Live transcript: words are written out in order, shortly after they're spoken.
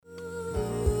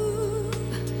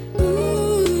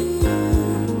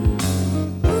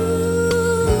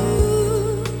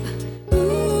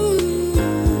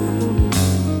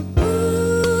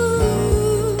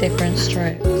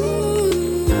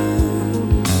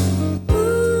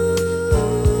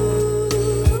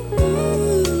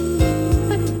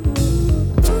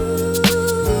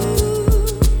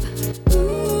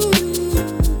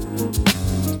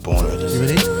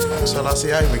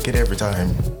say I'm wicked every time.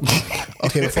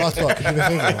 Okay, before I start, can you do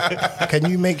me a favour? Can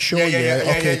you make sure,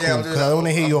 okay, cool. Because I don't want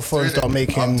to hear your phone start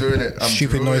making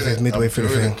stupid noises midway through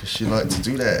the thing. Because she like to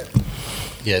do that.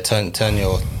 Yeah, turn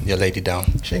your lady down.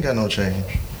 She ain't got no change.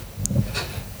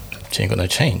 She ain't got no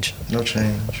change. No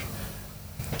change.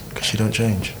 Because she don't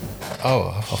change.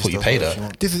 Oh, I thought you paid her.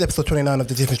 This is episode 29 of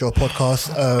the Different Show podcast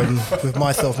with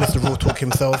myself, Mr. Raw Talk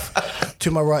himself.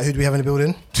 To my right, who do we have in the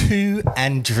building? 2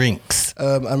 and drinks.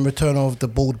 And return of the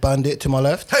Bald Bandit to my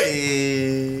left.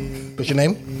 Hey! What's your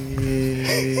name?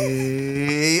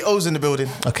 O's in the building.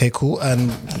 Okay, cool.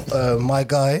 And my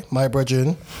guy, my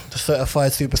brethren, the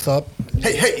certified super sub.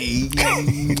 Hey!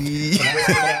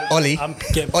 Ollie.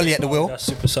 Ollie at the wheel.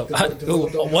 Super sub.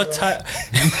 What time?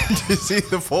 Did you see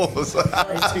the pause?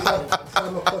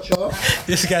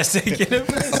 This guy's taking it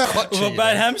with a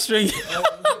bad hamstring.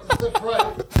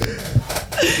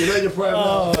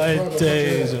 Oh my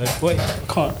days. Wait, I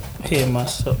can't hear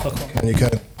myself. I can't. You can.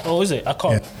 Oh, is it? I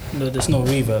can't. Yeah. No, there's no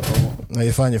reverb. No,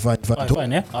 you're fine. Oh,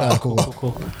 fine, yeah?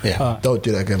 Cool. Yeah. Don't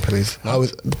do that again, please.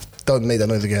 Don't make that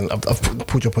noise again. I've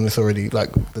pulled you up on this already.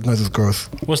 Like, the noise is gross.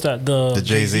 What's that? The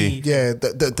Jay-Z. Yeah,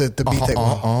 the B-Tech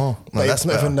one. No, Like, that's it's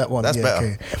not better. even that one. That's yeah, better.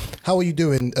 Okay. How are you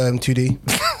doing, 2D?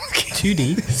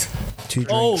 2D? Two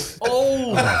Oh, drinks.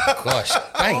 Oh my gosh.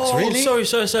 Thanks, oh, really?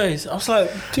 sorry. I was like,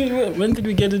 dude, when did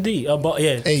we get a D? But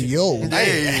yeah. Hey, yo.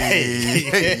 Hey!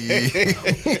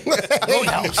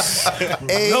 Roadhouse.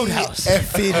 Hey, Roadhouse.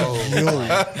 effing yo.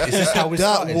 Is this how we're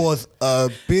That starting? was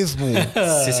abysmal. Is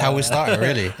this how we're starting,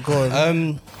 really? Go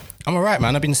on. I'm alright,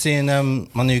 man. I've been seeing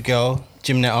my new girl,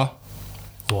 Jim Netta.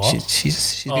 What?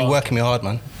 She's been working me hard,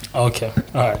 man. Okay.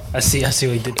 All right. I see what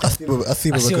you did. I see where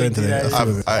we're going today. I see where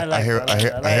we're- I hear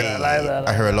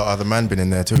a lot of other men been in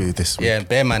there too this week. Yeah,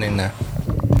 bear man in there.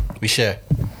 We share.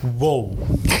 Whoa.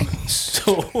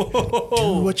 So.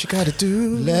 Do what you gotta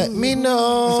do. Let me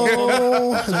know.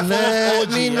 Let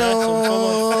me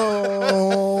know.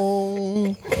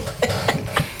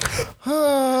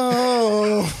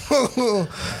 Oh,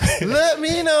 let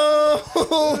me know.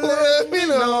 Let me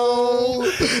know.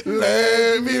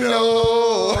 Let me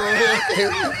know.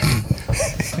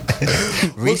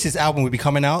 Reese's album will be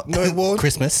coming out. No, it won't.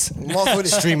 Christmas. Mark's already,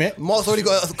 Stream it. Mark's already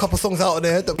got a couple songs out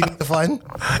there that we need to find.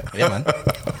 Yeah, man.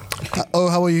 Oh,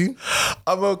 how are you?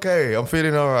 I'm okay. I'm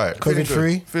feeling all right. COVID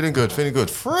free? Feeling good.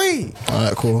 Free. All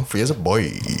right, cool. Free as a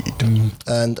boy.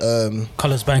 And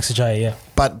Colours Banks Ajay, yeah.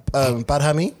 Bad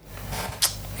Hammy,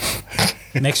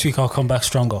 Next week I'll come back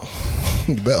stronger.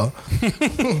 you better.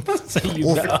 So you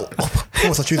Awful. better.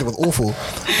 Performance on Tuesday was awful.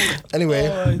 Anyway,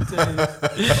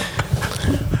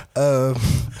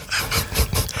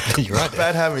 You're right.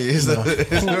 Bad hammy is I,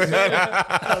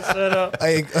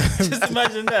 Just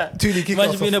imagine that. 2D kick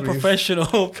Imagine off being a off with-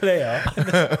 professional player.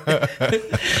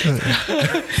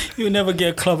 You'll never get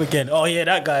a club again. Oh yeah,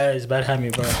 that guy is bad hammy,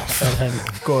 bro. Bad hammy.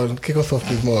 go on, kick us off,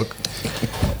 please, Mark.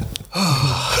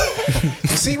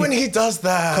 See when he does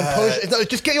that. Composure. No,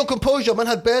 just get your composure. Man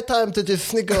had bare time to just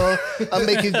snigger and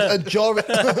make his jarring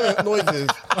noises.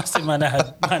 I say man, I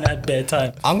had bare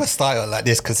time. I'm gonna start it like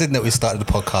this, considering that we started the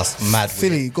podcast mad. with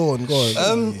Silly, go on.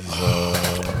 it.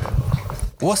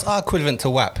 What's our equivalent to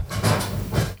WAP?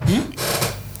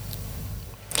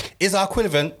 Is our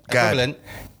equivalent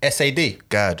SAD?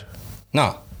 Gad.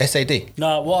 No, SAD.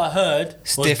 No, what I heard was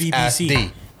Stiff ass BBC.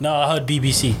 D. No, I heard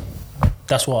BBC.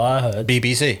 That's what I heard.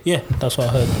 BBC. Yeah, that's what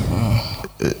I heard.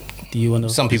 Do you want to?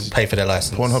 Some people pay for their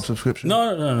license. Pornhub subscription?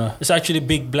 No. It's actually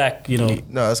big black. You know.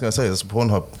 No, I was gonna say it's a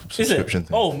Pornhub Is subscription it?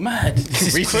 thing. Oh, mad. This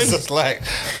is Reese's crazy. just like,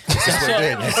 this is what we're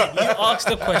doing. Listen, you asked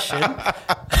the question.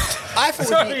 I thought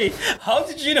Sorry, how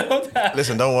did you know that?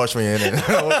 Listen, don't watch me in it.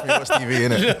 Don't watch me watch TV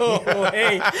in it. No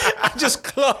way. I just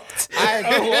clocked.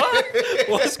 What?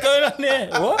 What's going on there?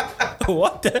 What?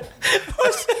 What the?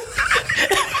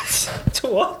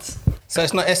 What? So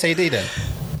it's not SAD then?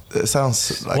 It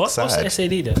sounds like What's sad.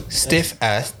 SAD then? Stiff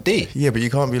ass D. Yeah, but you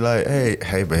can't be like,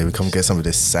 hey, baby, come get some of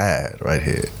this sad right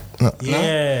here. No.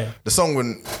 Yeah. The song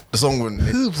wouldn't.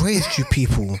 Who raised you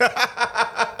people?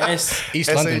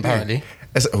 East London, apparently.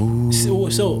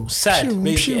 So sad.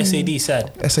 Basically, SAD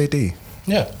sad. SAD.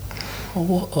 Yeah.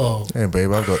 Oh, Hey,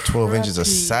 babe, I've got 12 inches of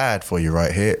sad for you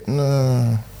right here.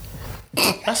 No.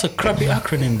 that's a crappy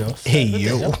acronym though. Hey,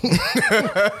 yo.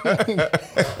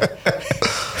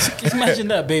 Just imagine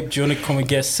that, babe. Do you want to come and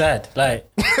get sad? Like,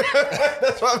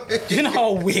 That's what I mean. do you know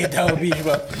how weird that would be,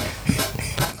 bro?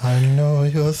 I know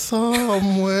you're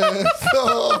somewhere.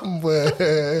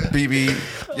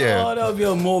 BB, yeah. Oh, that would be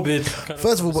a morbid.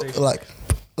 First of all, like,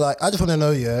 I just want to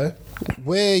know, yeah,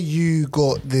 where you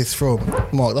got this from,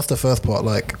 Mark? That's the first part.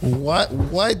 Like,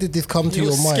 why did this come to You were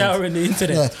your mind? scouring the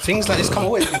internet. Yeah. Things like this come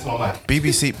always into my mind.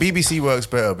 BBC works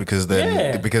better because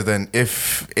then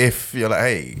if you're like,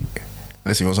 hey,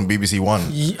 listen, you want some BBC One?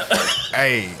 Yeah.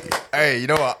 Hey, you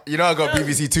know what? You know I got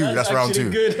BBC Two. That's round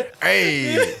actually 2. good.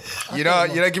 Hey, you know,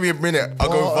 give me a minute. I'll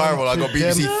go viral. I got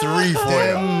BBC 3 for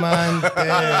Them you. man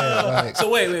there. Like, So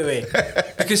wait.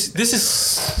 Because this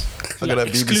is Look at that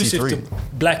BBC exclusive 3. to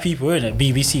black people, isn't it?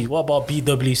 BBC. What about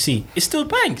BWC? It still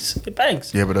bangs. It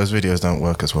bangs. Yeah, but those videos don't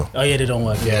work as well. Oh yeah, they don't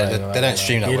work. Yeah, You're they right, don't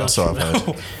stream that They well. don't So I've stream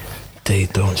heard. that. they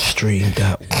don't stream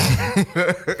that.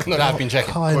 Not that I've been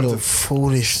checking. Kind of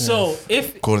foolishness. So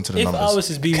if According to the numbers. ours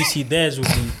is BBC, theirs would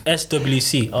be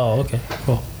SWC. Oh, okay.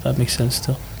 Cool. That makes sense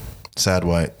still. Sad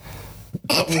white.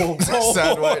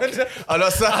 Sad white. I'm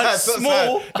not sad.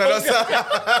 Small. Sad. No, not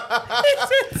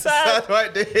sad. Sad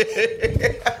white.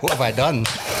 What have I done?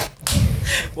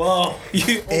 Wow.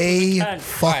 You a overcan.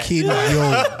 fucking yo.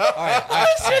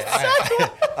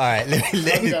 All right.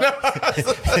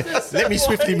 Let me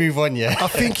swiftly move on. Yeah. I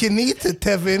think you need to,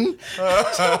 Tevin.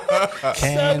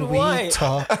 Can we white.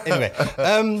 talk? Anyway,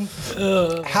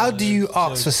 how do you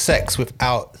ask for sex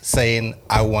without saying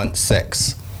 "I want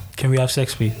sex"? Can we have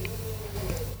sex, please?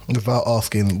 Without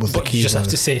asking, was the But key you just have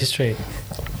word. to say it straight.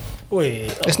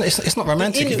 Wait. It's not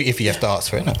romantic if you have to ask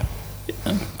for it. No?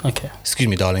 Okay. Excuse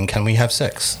me, darling. Can we have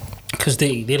sex? Because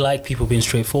they like people being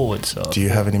straightforward. So. Do you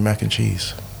have any mac and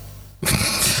cheese?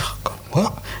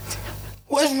 What?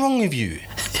 What is wrong with you?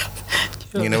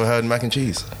 You never heard mac and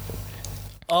cheese?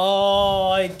 Oh,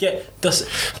 I get. Listen,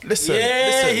 Listen,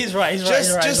 he's right. He's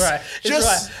right.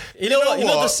 You know what? You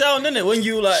know the sound, innit? When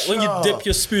you dip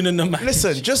your spoon in the mac.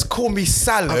 Listen, just call me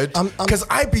salad because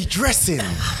I be dressing.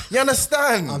 You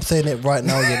understand? I'm saying it right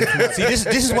now. Yeah, See, this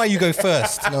is why you go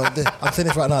first. I'm saying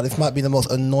this right now. This might be the most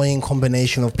annoying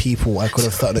combination of people I could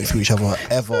have sat next to each other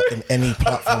ever in any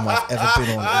platform I've ever been on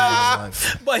in my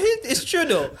life. But it's true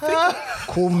though.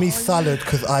 Call me salad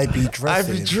because I be I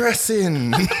dressing. be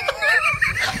dressing.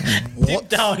 Deep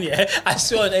down, yeah, I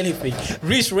swear on anything.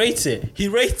 Reese rates it. He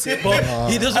rates it, but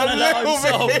he doesn't A allow little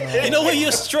himself. bit. You know when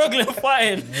you're struggling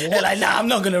fighting, you're like, nah, I'm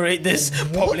not gonna rate this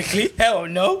publicly. Hell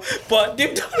no. But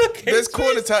deep down, okay. There's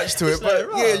corn attached to it, It's but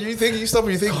like, yeah, you stop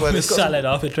and you think, but With it's got salad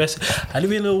after dressing. And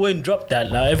even Lil Wayne dropped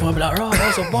that, like everyone be like, "Oh,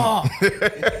 that was a bar."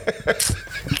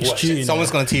 It's true, you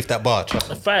Someone's gonna teeth that bar. know.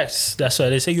 Facts. That's why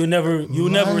they say you'll never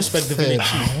respect the village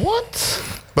chief. What?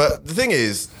 But the thing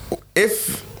is,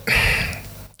 if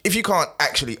you can't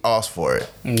actually ask for it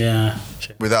Yeah.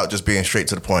 without just being straight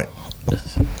to the point,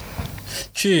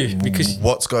 True, because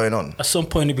what's going on? at some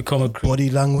point you become a group. Body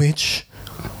language.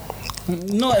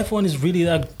 Not everyone is really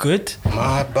that good.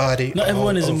 My body. Not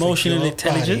everyone is all over emotionally your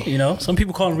intelligent, body. you know. Some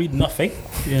people can't read nothing,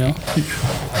 you know.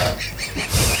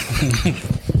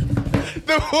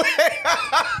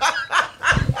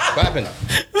 What happened?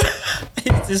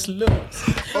 It's just looks.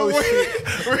 Oh,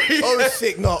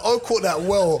 sick. No, I caught that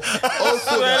well. I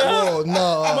caught that well.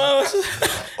 No.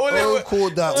 I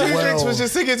caught that Two well. Drinks was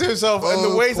just singing to himself, and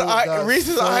the way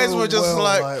Reese's eyes were just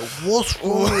like, what's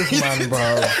wrong with man,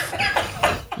 bro?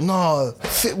 No,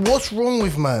 what's wrong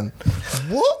with man?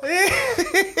 What?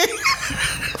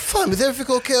 Fam, is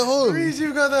everything okay at home? Reese,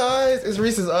 you got the eyes. It's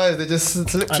Reese's eyes. They just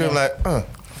slipped to him like,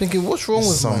 Thinking, what's wrong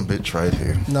with some man? bitch right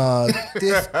here. Nah,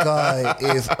 this guy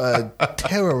is a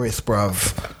terrorist,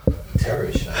 bruv.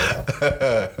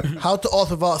 How to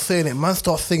ask without saying it? Man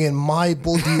starts singing "My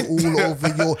Body All Over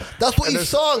Your." That's what he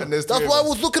sung. and there's That's three why I of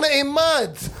was looking at him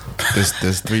mad.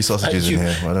 There's 3 sausages in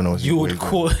here. I don't know what You would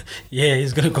call, yeah,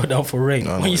 he's gonna go down for rain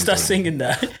No, when no, you he's start doing. singing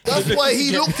that. That's why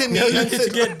he looked at me You're and looking said,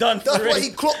 to get done for "That's why rain. he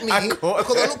clocked me."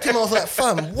 Because I looked at him, I was like,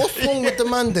 "Fam, what's wrong with the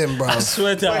man, then, bro?" I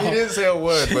swear But he down. didn't say a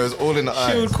word, but it was all in the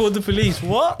She would eyes. call the police.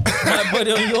 What? My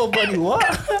body on your body. What?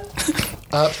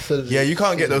 Absolutely. Yeah, you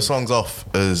can't get those songs off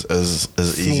as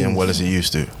easy and well as you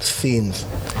used to. Scenes.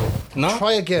 No.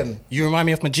 Try again. You remind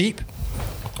me of my Jeep.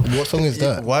 What song is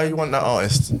that? Why you want that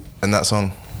artist and that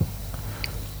song?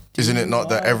 Isn't it not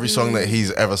that every song that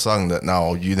he's ever sung that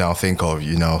you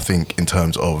now think in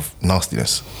terms of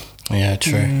nastiness? Yeah,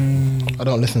 true. I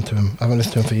don't listen to him. I haven't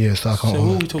listened to him for years, so I can't. So what are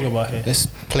remember. we talking about here? Let's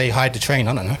play Hide the Train.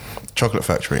 I don't know. Chocolate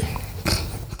Factory.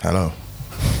 Hello.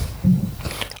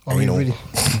 Are we Anal. really?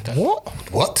 What?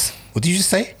 What? What did you just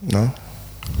say? No?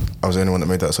 I was the only one that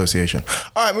made that association.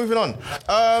 All right, moving on.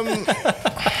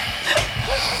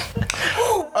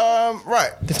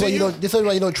 Right. This is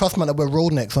why you don't trust man that wear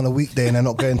road necks on a weekday and they're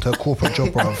not going to a corporate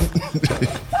job, bro.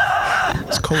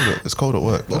 It's cold at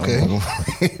work. Okay.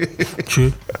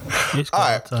 True. It's All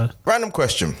right. Random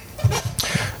question.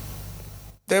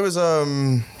 There was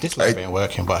This life ain't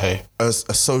working, but hey. a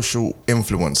social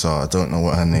influencer. I don't know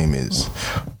what her name is,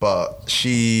 but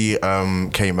she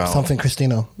came out. Something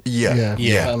Christina. Yeah.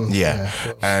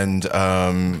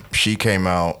 And she came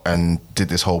out and did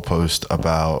this whole post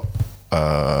about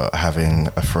having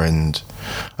a friend.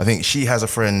 I think she has a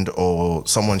friend or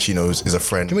someone she knows is a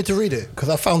friend. Do you want me to read it? Because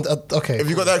I found okay. Have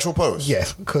you got the actual post?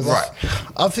 Yes. Because Right.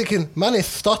 I'm thinking, man is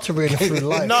stuttering through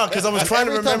life. No, because I was trying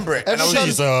to remember it. And I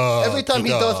was Every time he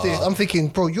does this, I'm thinking,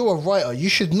 bro, you're a writer. You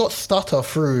should not stutter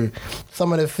through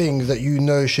some of the things that you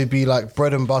know should be like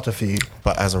bread and butter for you.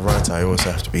 But as a writer, I also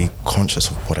have to be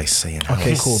conscious of what I say and how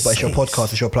Okay, I cool. But it's your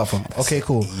podcast, it's your platform. Okay,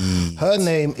 cool. Her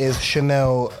name is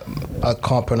Chanel. I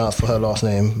can't pronounce her last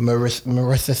name.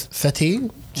 Marissa Setti.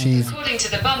 She's. According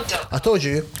to the bum doc. I told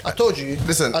you.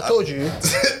 Listen, I told you.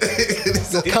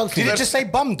 You're cancelled. Did it just say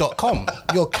bum.com?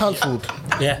 You're cancelled.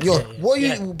 Yeah. What are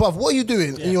you, bruv? What are you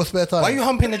doing in your spare time? Why are you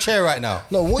humping the chair right now?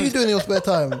 No, what are you doing in your spare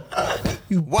time?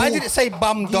 Why did it say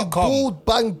bum.com? You bald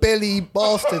bang belly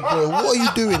bastard, bro. What are you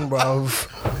doing, bruv?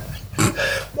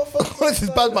 This is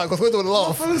bad, man, because we're doing a My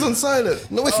laugh. phone's on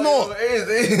silent. No, it's not. No, it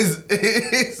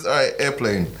is. All right,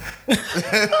 airplane. I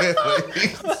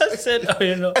said,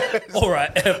 all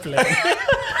right, airplane.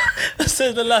 I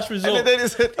said the last resort. And then it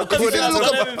said,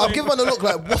 I'll give man a look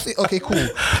like, what's it? Okay, cool.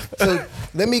 So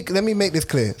let me make this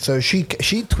clear. So she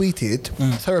tweeted,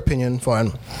 it's her opinion,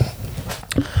 fine.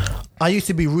 I used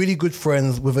to be really good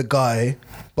friends with a guy,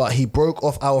 but he broke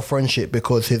off our friendship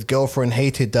because his girlfriend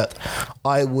hated that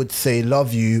I would say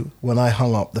love you when I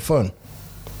hung up the phone.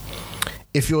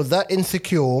 If you're that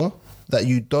insecure that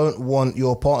you don't want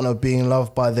your partner being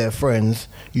loved by their friends,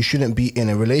 you shouldn't be in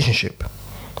a relationship.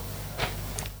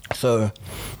 So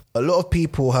a lot of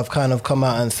people have kind of come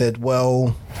out and said,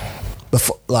 well,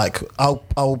 before, like I'll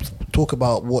talk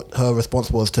about what her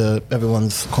response was to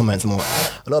everyone's comments more.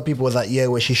 A lot of people was like, yeah,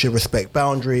 well, she should respect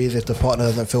boundaries. If the partner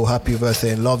doesn't feel happy with her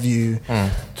saying love you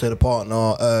to the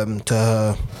partner, to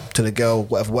her, to the girl,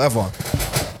 whatever.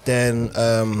 Then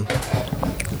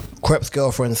Crep's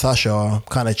girlfriend Sasha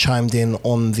kind of chimed in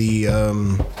on the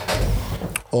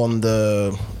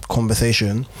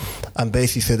conversation and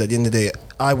basically said at the end of the day,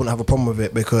 I wouldn't have a problem with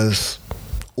it because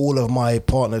all of my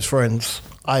partner's friends,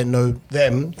 I know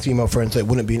them, female friends, so it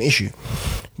wouldn't be an issue.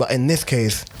 But in this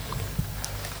case,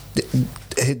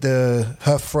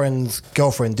 her friend's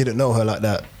girlfriend didn't know her like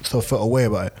that, so felt away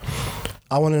about it.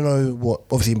 I want to know what,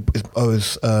 obviously,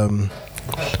 is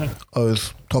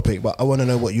O's topic, but I want to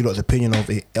know what you lot's opinion of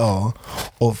it are,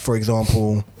 of, for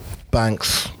example,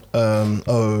 Banks,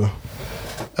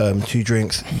 Two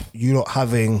Drinks, you not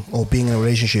having or being in a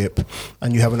relationship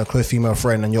and you having a close female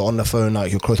friend and you're on the phone, like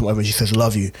you're close to whatever, and she says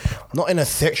love you, not in a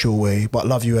sexual way, but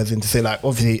love you as in to say like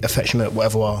obviously affectionate,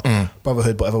 whatever,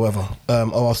 brotherhood, whatever.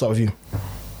 I'll start with you.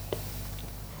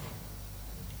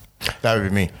 That would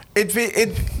be me.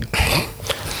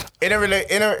 In a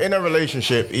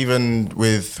relationship, even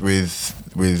with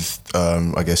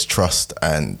I guess trust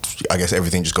and I guess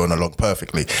everything just going along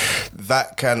perfectly,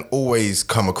 that can always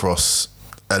come across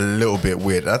a little bit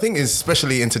weird. I think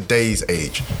especially in today's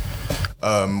age,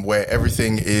 where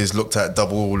everything is looked at,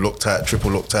 double looked at,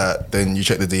 triple looked at, then you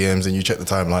check the DMs and you check the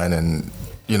timeline and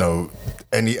you know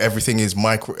everything is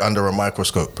under a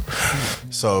microscope.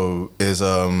 So there's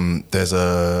it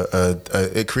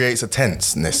creates a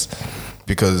tenseness.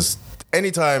 Because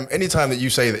anytime that you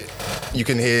say that, you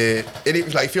can hear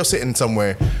it, like if you're sitting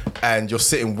somewhere and you're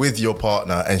sitting with your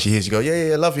partner and she hears you go,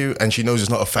 yeah, I love you, and she knows it's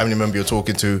not a family member you're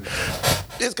talking to,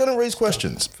 it's gonna raise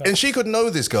questions. And she could know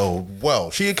this girl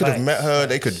well. She could have met her,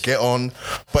 they could get on,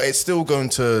 but it's still going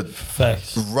to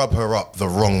rub her up the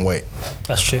wrong way.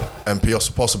 That's true. And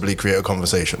possibly create a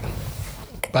conversation.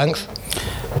 Banks?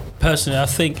 Personally, I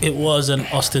think it was an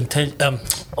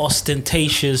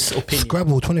ostentatious opinion.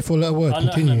 Scrabble, 24-letter word.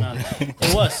 Continue. No.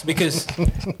 It was because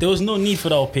there was no need for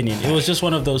that opinion. It was just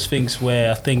one of those things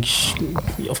where I think,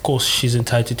 of course, she's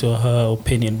entitled to her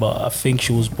opinion, but I think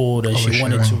she was bored and she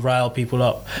wanted to rile people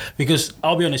up. Because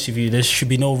I'll be honest with you, there should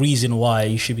be no reason why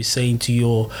you should be saying to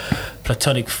your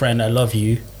platonic friend, "I love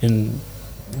you," and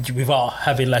without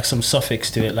having like some suffix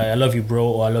to it, like "I love you, bro,"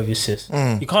 or "I love you, sis."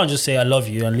 You can't just say "I love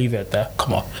you" and leave it at that.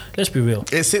 Come on, let's be real.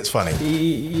 It sits funny.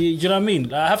 You know what I mean?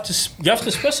 You have to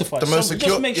specify.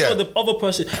 Just make sure the other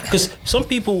person, because some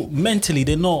people mentally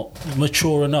they're not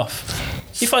mature enough.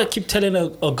 If I keep telling a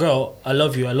girl "I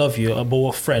love you," but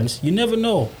we're friends, you never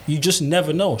know. You just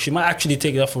never know. She might actually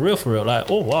take that for real.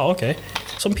 Like, oh wow, okay.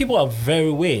 Some people are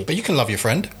very weird. But you can love your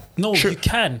friend. No, you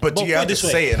can. But do you have to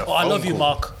say it in a phone I love you, call?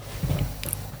 Mark.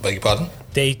 Beg your pardon?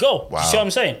 There you go. Wow. You see what I'm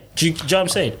saying? Do you know what I'm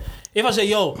saying? If I say,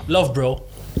 yo, love, bro,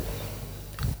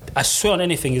 I swear on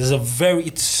anything,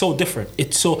 it's so different.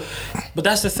 But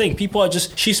that's the thing. People are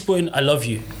just, she's putting "I love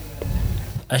you,"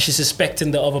 and she's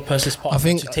expecting the other person's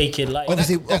partner to take it like.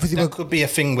 Obviously, that could be a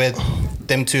thing where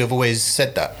them two have always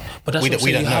said that. But that's what I'm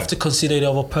saying, you have to consider the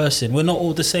other person. We're not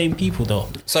all the same people, though.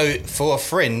 So for a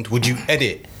friend, would you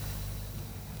edit?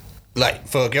 Like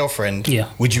for a girlfriend,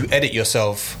 would you edit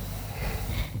yourself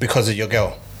because of your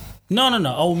girl? No.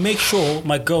 I'll make sure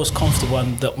my girl's comfortable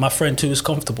and that my friend too is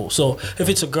comfortable. So if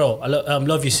it's a girl, I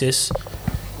love you, sis.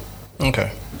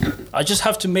 Okay. I just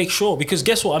have to make sure, because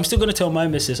guess what? I'm still gonna tell my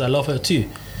missus I love her too.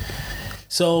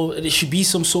 So it should be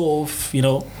some sort of,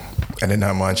 And in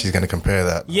her mind, she's going to compare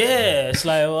that. Yeah, it's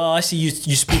like, well, I see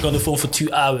you speak on the phone for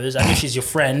 2 hours. I know she's your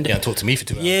friend. Yeah, talk to me for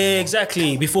 2 hours. Yeah,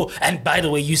 exactly. And by the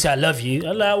way, you say I love you.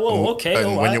 I'm like, whoa, okay.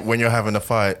 And when you're having a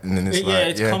fight, and then it's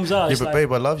it comes out. Yeah, but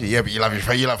babe, I love you. Yeah, but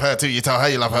you love her too. You tell her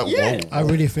you love her. Yeah. Whoa. I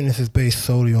really think this is based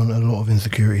solely on a lot of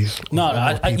insecurities.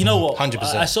 No, you know what?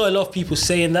 100%. I saw a lot of people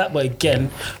saying that, but again,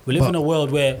 we live in a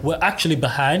world where we're actually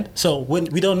behind. So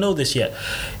we don't know this yet.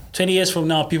 20 years from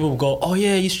now, people will go, "Oh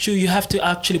yeah, it's true. You have to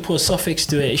actually put a suffix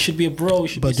to it. It should be a bro. It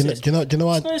should be." Do you know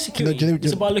why? It's not insecurity.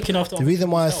 It's about looking after. The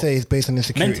reason why I say it's based on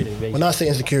insecurity. Mentally, when I say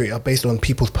insecurity, I'm based on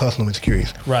people's personal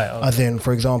insecurities. Right. Okay. As in,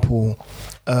 for example,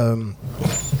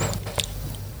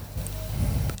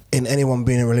 in anyone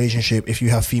being in a relationship, if you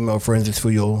have female friends, it's for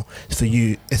you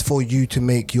to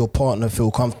make your partner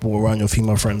feel comfortable around your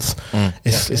female friends.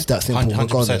 It's that simple, 100%.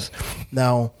 regardless.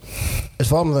 Now, as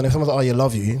far as if someone's like, "Oh, you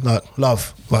love you,"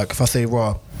 love. Like if I say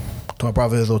raw to my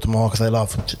brothers or to Mark, I say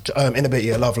love. In a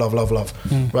bit, love.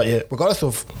 Right, yeah. Regardless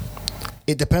of.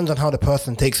 It depends on how the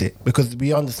person takes it, because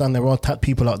we understand there are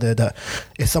people out there that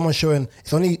if someone's showing,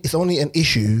 it's only an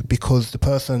issue because the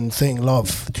person saying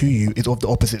love to you is of the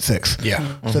opposite sex. Yeah.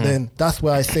 So then that's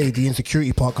where I say the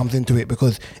insecurity part comes into it,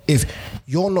 because if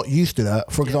you're not used to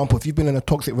that, for example, if you've been in a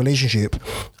toxic relationship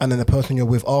and then the person you're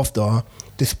with after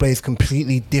displays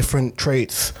completely different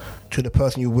traits to the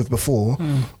person you were with before,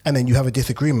 and then you have a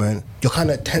disagreement, you're kind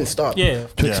of tensed up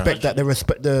to expect that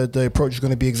the approach is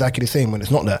going to be exactly the same when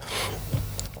it's not that.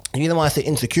 And you know why I say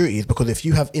insecurities? Because if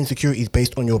you have insecurities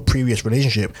based on your previous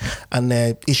relationship and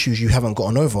they're issues you haven't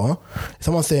gotten over, if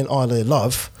someone's saying, "Oh, they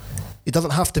love," it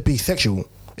doesn't have to be sexual.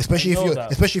 Especially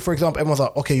for example, everyone's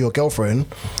like, "Okay, your girlfriend,"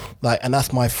 and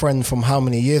that's my friend from how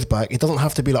many years back. It doesn't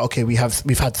have to be like, "Okay,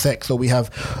 we've had sex," or we have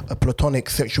a platonic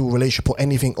sexual relationship or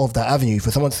anything of that avenue.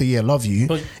 For someone to say, "Yeah, love you,"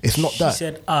 but it's not that. She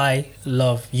said, "I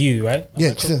love you," right?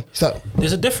 Yeah,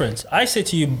 there's a difference. I say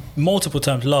to you multiple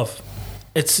times, "Love."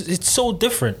 It's so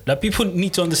different. Like people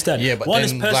need to understand. Yeah, but one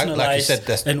then, is personalized, like you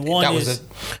said, and one that is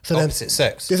was opposite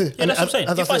sex. That's what I'm saying.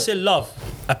 If I say love,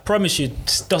 I promise you,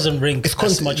 it doesn't ring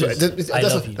as much as I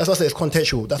love you. That's why I said it's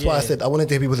contextual. That's why I said I wanted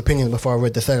to hear people's opinions before I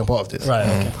read the second part of this. Right.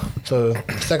 Okay. So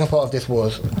the second part of this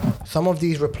was, some of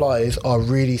these replies are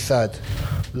really sad.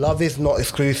 Love is not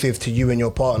exclusive to you and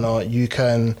your partner. You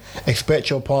can't expect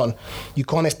your partner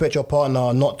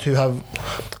not to have.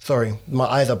 Sorry, my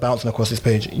eyes are bouncing across this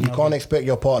page. You can't expect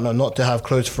your partner not to have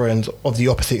close friends of the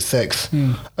opposite sex,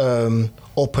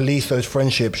 or police those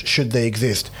friendships should they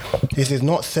exist. This is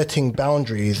not setting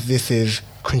boundaries. This is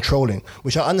controlling,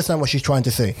 which I understand what she's trying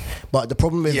to say, but the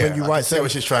problem is when you write say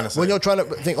what she's trying to say. when you're trying to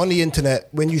think on the internet,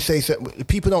 when you say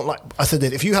people don't like. I said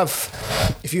this: if you have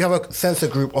a censor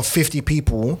group of 50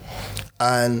 people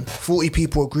and 40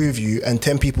 people agree with you and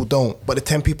 10 people don't, but the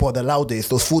 10 people are the loudest,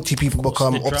 those 40 people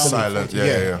become obsolete. Silent.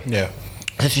 Yeah.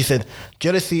 And she said,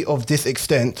 jealousy of this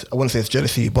extent, I wouldn't say it's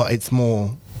jealousy, but it's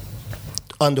more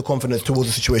underconfidence towards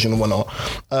the situation and whatnot.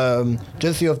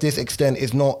 Jealousy of this extent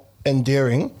is not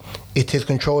endearing, it is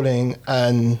controlling.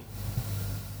 And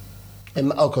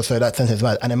okay, so that sentence is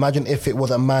bad. And imagine if it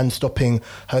was a man stopping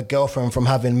her girlfriend from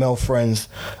having male friends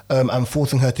and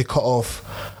forcing her to cut off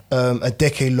a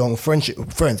decade-long friends,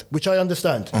 which I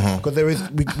understand, because there is,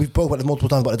 we've spoken about this multiple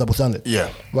times about the double standard. Yeah.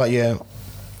 Right, yeah.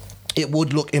 It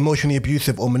would look emotionally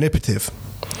abusive or manipulative.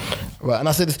 Right, and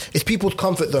I said it's people's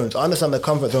comfort zones. I understand the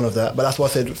comfort zone of that, but that's why I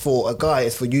said for a guy,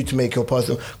 it's for you to make your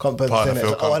partner feel comfortable saying it.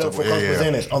 Like, I don't feel comfortable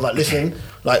saying this. I was like, listen,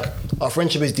 our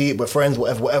friendship is deep, we're friends,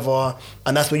 whatever,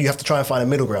 and that's where you have to try and find a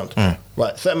middle ground.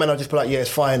 Right, certain men will just be like, yeah, it's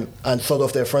fine, and sod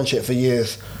off their friendship for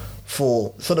years,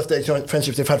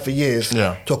 friendships they've had for years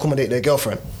to accommodate their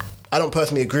girlfriend. I don't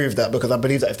personally agree with that, because I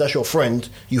believe that if that's your friend,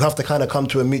 you have to kind of come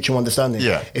to a mutual understanding.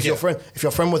 If your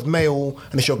friend was male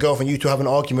and it's your girlfriend, you two have an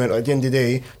argument, at the end of the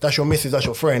day, that's your missus, that's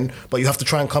your friend, but you have to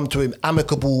try and come to an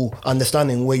amicable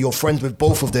understanding where you're friends with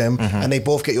both of them and they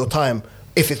both get your time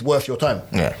if it's worth your time.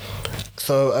 Yeah.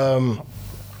 So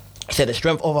said the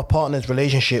strength of a partner's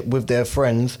relationship with their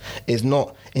friends is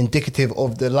not indicative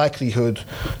of the likelihood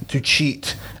to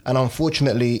cheat. And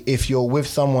unfortunately, if you're with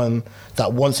someone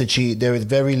that wants to cheat, there is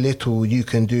very little you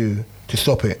can do to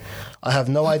stop it. I have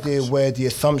no idea where the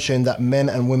assumption that men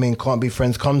and women can't be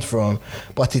friends comes from,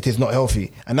 but it is not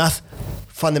healthy. And that's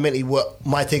fundamentally what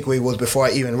my takeaway was before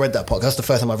I even read that part. That's the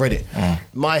first time I've read it.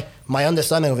 My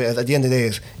understanding of it is, at the end of the day,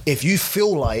 is if you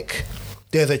feel like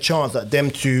there's a chance that them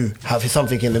two have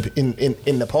something in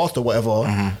the past or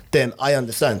whatever, then I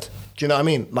understand. Do you know what I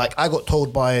mean? Like, I got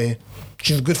told by,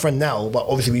 she's a good friend now, but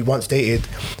obviously we once dated,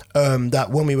 that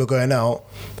when we were going out,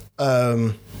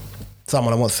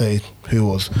 someone, I won't say who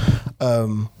was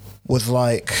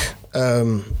like,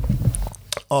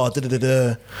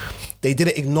 they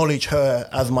didn't acknowledge her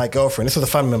as my girlfriend. This was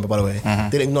a family member, by the way.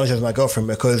 They didn't acknowledge her as my girlfriend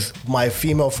because my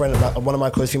female friend, one of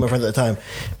my close female friends at the time,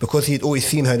 because he'd always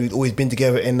seen her and we'd always been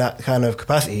together in that kind of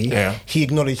capacity, he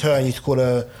acknowledged her and used to call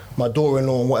her my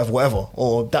daughter-in-law and whatever,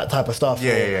 or that type of stuff.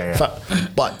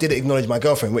 But didn't acknowledge my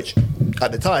girlfriend, which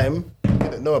at the time,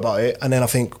 didn't know about it. And then I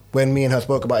think when me and her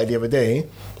spoke about it the other day,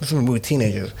 this was when we were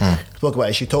teenagers, spoke about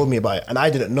it, she told me about it and I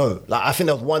didn't know. Like, I think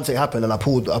there was once it happened and I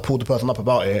pulled the person up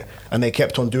about it and they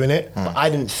kept on doing it, but I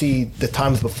didn't see the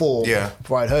times before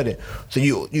I'd heard it. So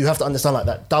you have to understand, like,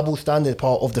 that double standard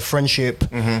part of the friendship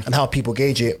and how people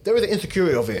gauge it. There is an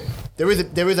insecurity of it. There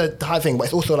is a high thing, but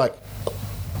it's also like,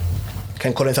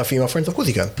 can Collins have female friends? Of course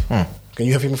he can. Can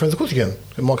you have female friends? Of course you can.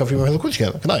 Can Mark have female friends? Of course you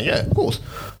can. Can I? Yeah, of course.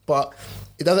 But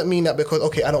it doesn't mean that because,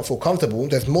 okay, I don't feel comfortable.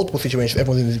 There's multiple situations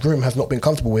everyone in this room has not been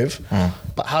comfortable with.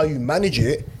 But how you manage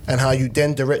it and how you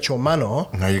then direct your manner.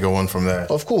 And how you go on from there.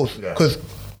 Of course. Because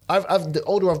the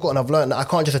older I've gotten, I've learned that I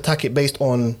can't just attack it based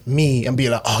on me and be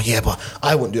like, oh yeah, but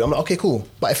I wouldn't do it. I'm like, okay, cool.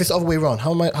 But if it's the other way around,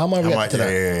 how am I reacting to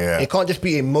that? It can't just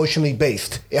be emotionally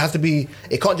based.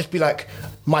 It can't just be like,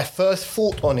 my first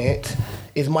thought on it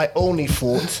is my only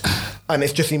thought and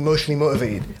it's just emotionally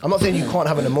motivated. I'm not saying you can't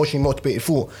have an emotionally motivated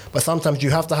thought, but sometimes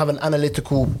you have to have an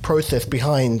analytical process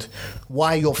behind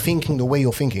why you're thinking the way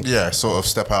you're thinking. Yeah, sort of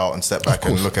step out and step back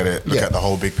and look at it, look at the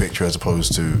whole big picture as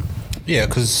opposed to... Yeah,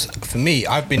 because for me,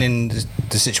 I've been in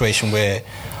the situation where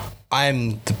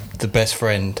I'm the best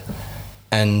friend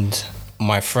and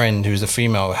my friend who's a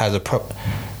female has her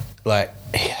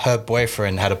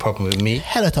boyfriend had a problem with me.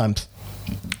 Hella times.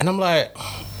 And I'm like,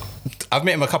 I've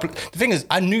met him the thing is,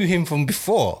 I knew him from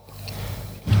before,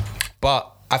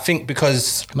 but I think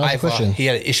because he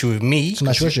had an issue with me.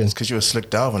 Nice question. Because you were Slick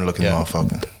Darwin looking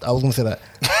motherfucker. I was going to say that.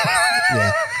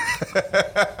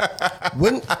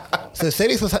 So say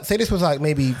this was like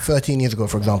maybe 13 years ago,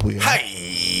 for example. Yeah?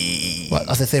 Hey! Well,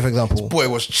 I say for example. Boy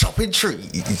was chopping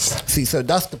trees. See, so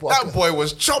that's the part. That boy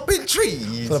was chopping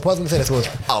trees. So the part I'm going to say this was.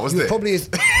 I was there. Probably is.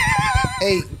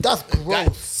 Hey, that's gross.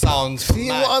 That sounds See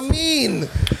mad. What I mean?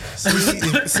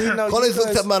 See, no, Collins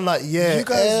looked at man like, yeah, you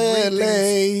guys LA.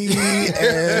 To be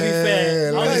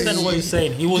fair, I understand what you're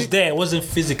saying. He was there, it wasn't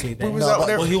physically there.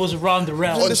 But he was around the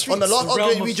realm. On the last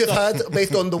argument we just had,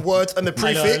 based on the words and the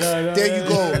prefix, there you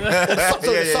go.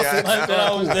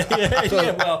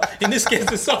 Well, in this case,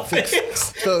 the suffix.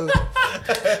 So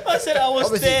I said I was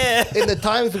there. In the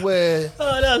times where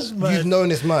you've known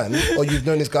this man, or you've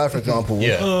known this guy, for example,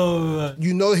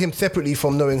 you know him separately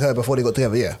from knowing her before they got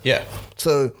together, Yeah.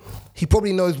 So he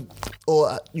probably knows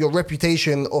your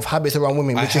reputation of habits around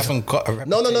women. I haven't got a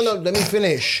reputation. No. Let me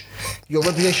finish. Your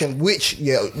reputation, which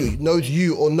knows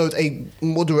you or knows a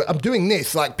moderate. I'm doing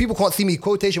this. Like, people can't see me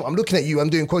quotation. I'm looking at you. I'm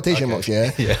doing quotation marks.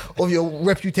 Yeah. Of your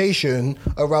reputation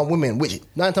around women, which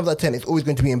 9 times out of 10 is always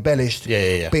going to be embellished.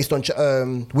 Based on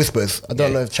whispers. I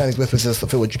don't know if Chinese whispers is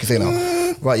what you can say now.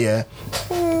 Right? Yeah.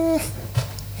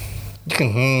 You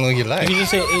can all you like. You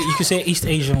can say East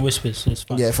Asian whispers. It's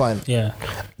fine. Yeah, fine. Yeah.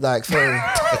 Like, so.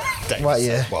 Right,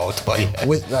 yeah. Wild, but yeah.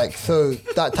 With, like, so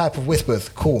that type of whispers,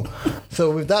 cool.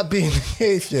 So with that being the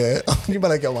case, yeah, you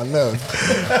better get on my nerves.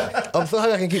 I'm so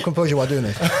happy I can keep composure while doing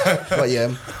this. But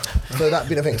yeah, so that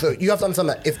being the thing. So you have to understand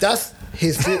that if that's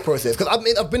his thought process, because I've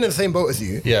been in the same boat as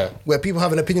you, where people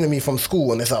have an opinion of me from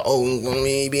school and it's like, oh,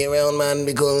 me be around, man,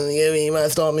 because you might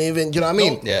start moving. Do you know what I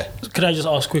mean? Yeah. Could I just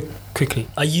ask quickly?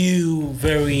 Are you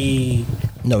very?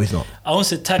 No, he's not. I won't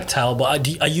say tactile, but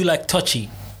are you like touchy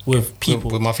with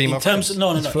people? With my female in terms, friends?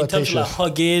 No. In terms of like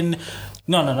hugging.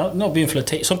 not being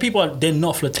flirtatious. Some people they're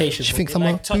not flirtatious. You think they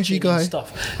someone like touching bougie and guy?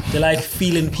 stuff. They like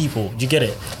feeling people. Do you get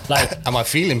it? Like, Am I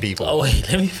feeling people? oh wait,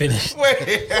 let me finish.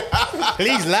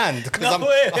 Please land. Because No,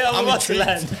 I'm about to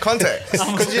land. Context.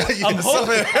 I'm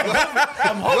hovering.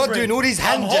 You're doing all these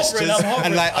hand gestures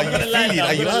and like, are you feeling?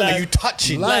 Are you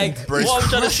touching? Like, Brace, what I'm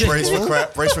trying to say.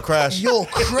 brace for crash. You're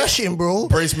crashing, bro.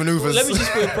 Brace maneuvers. Let me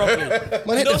just put it properly.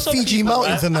 Man, hit the some Fiji people,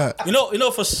 mountains and that. You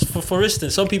know, for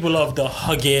instance, some people love the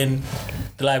hugging.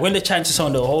 Like when they're chatting to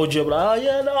someone, they'll hold you up like, oh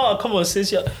yeah, no, come on,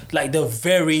 sis. Like they're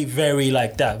very, very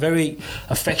like that, very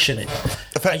affectionate.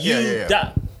 Are you yeah.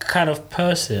 that kind of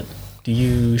person? Do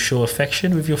you show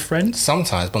affection with your friends?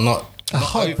 Sometimes, but not. A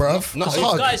hug, bruv. Not A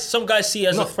over- hug. Some guys see it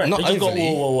as a friend. not They just go,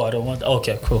 overly. whoa, I don't want.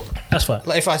 Okay, cool, that's fine.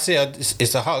 Like if I see her,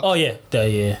 it's a hug. Oh yeah,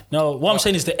 yeah. No, what I'm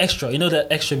saying is the extra. You know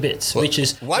the extra bits, which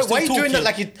is Why you're still are you doing that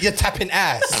talking. like you're tapping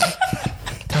ass?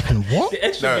 Tapping what? The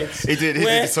extra No, bits. he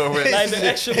did so well. Like the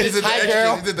extra He bits. did the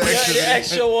extra- he did the extra The bit.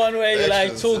 extra one where you're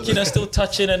like Extras. talking and still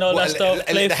touching and all What, that stuff. let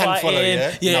Play the hand follow,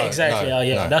 fighting. yeah? No, exactly. no,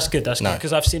 Yeah. no. That's good. That's No. good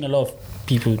because I've seen a lot of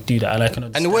people do that. And I can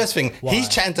understand. And the worst thing, why. he's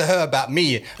chatting to her about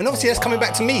me, and obviously that's coming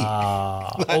back to me.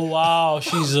 Oh wow,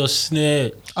 she's a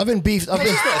snitch. I've been beefed. I've been.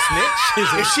 She's not a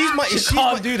snitch. If she's my, She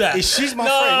can't do that. If she's my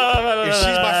No, friend, no, if she's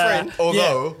my friend,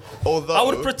 Although I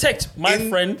would protect my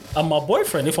friend and my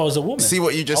boyfriend if I was a woman. See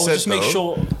what you just I would said, just make though?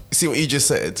 sure. See what you just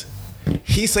said.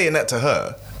 He's saying that to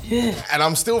her, Yeah. and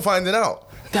I'm still finding out.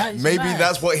 That is Maybe mad.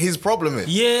 that's what his problem is.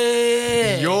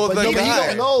 Yeah. You're But the no, but he guy.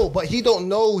 don't know. But he don't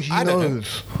know. He I don't know.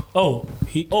 knows.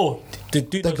 The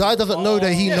dude. The guy doesn't know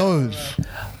that he knows.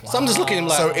 so I'm just looking at him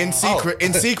like. So in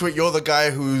secret, you're the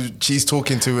guy who she's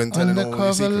talking to and telling all your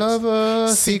Undercover secrets. lover,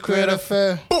 secret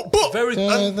affair. Boop, boop. Very.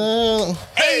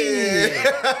 Hey,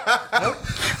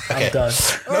 I'm done.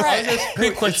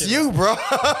 Quick question. it's you, bro.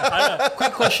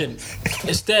 Quick question.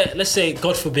 Is there, let's say,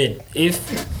 God forbid,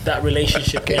 if that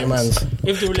relationship Get your ends, mans.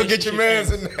 if the Get relationship your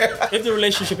man's ends, in there. if the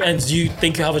relationship ends, do you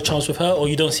think you have a chance with her, or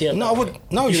you don't see her? No, I would.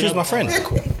 No, You she's know- my friend.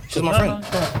 She's my friend.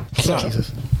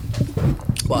 Jesus.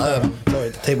 But sorry,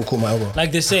 the table caught my elbow.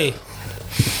 Like they say,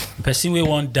 person we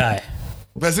won't die.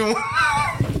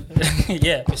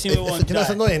 Yeah, person we won't You know, it's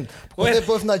die. annoying. Because Wait. they're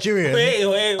both Nigerian.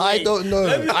 Wait. I don't know.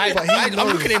 Let me- but he I'm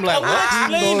knows. looking at him like, I'm gonna what?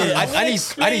 explain it. I'm I gonna need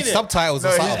explain it. subtitles or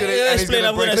No, he's something. gonna, Yeah, and he's explain, gonna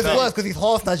I'm break gonna it It's down. worse because he's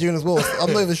half Nigerian as well.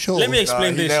 I'm not even sure. Let me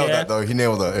explain he this. nailed Yeah. that though. He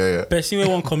nailed that. Yeah. Person we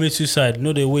won't commit suicide.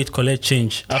 No, they wait, collect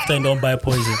change after they don't buy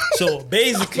poison. So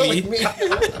basically,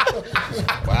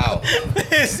 Wow.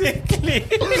 basically,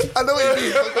 I know what you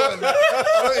mean. Go on. I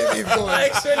know what you mean. Go on. I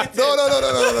explained it to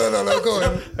No. Go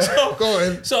on. Go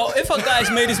on. So if a guy's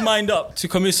made his mind up to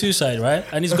commit suicide, right,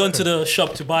 and he's gone to the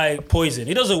shop to buy poison,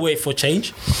 he doesn't wait for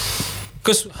change.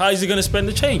 Because how is he going to spend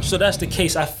the change? So that's the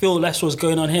case. I feel that's what's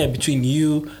going on here between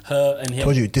you, her, and him.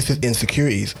 Told you, this is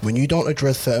insecurities. When you don't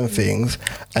address certain things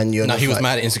and you're No, not he was like-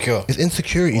 mad at insecure. It's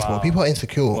insecurities, bro. People are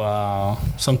insecure. Wow.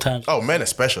 Sometimes. Oh, men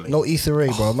especially. No Issa Rae,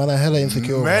 bro. Man, are hella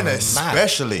insecure. Men bro.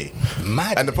 especially.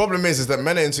 Mad. And the problem is that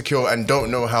men are insecure and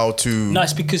don't know how to. No,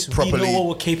 it's because properly. we know what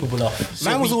we're capable of. So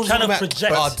Man was we always kind talking of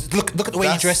about. project. Oh, look at the way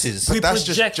he dresses. But We that's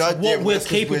just project judge, what we're that's 'cause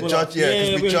capable judge, of. Yeah,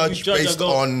 because we judge based and go,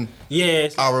 on yeah,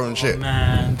 our own shit.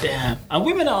 Man, damn. And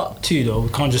women are too, though. We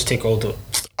can't just take all the.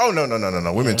 Oh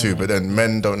no, women too. But then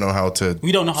men don't know how to.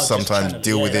 We don't know how to just sometimes channel it.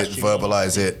 deal Yeah, with it, that's true.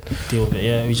 verbalize it. Deal with it.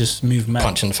 Yeah, we just move mad.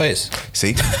 Punch in the face.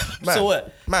 See, man, So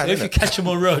what? man, if you innit? catch him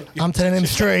on road, I'm telling him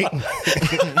straight.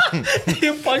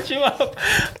 you punch him up.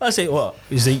 I say, what?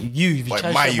 Is it you? You Like,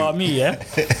 chat my shit you. about me, yeah?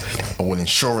 I want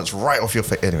insurance right off your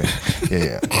face. Anyway,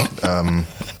 yeah.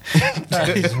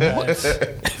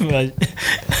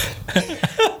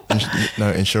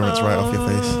 No insurance right off your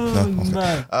face.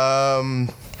 No.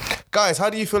 Guys, how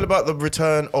do you feel about the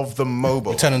return of the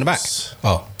mobile? Turn on the back.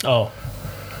 Oh. Oh.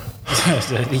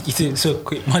 You think so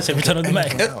quick. Might say return on the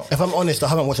Mac. If I'm honest, I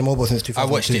haven't watched a mobile since I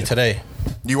 2002. watched it today.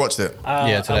 You watched it?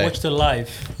 Yeah, I today. watched it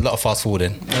live. A lot of fast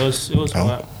forwarding. It was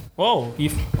alright. Whoa, okay,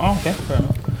 fair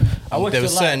enough. I watched There it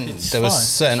was live. certain It's there was fine.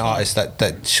 certain artists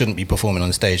that shouldn't be performing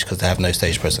on stage because they have no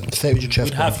stage presence. Say it with your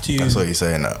chest. We'd bro. have to. That's what you're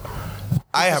saying now.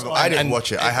 I didn't And-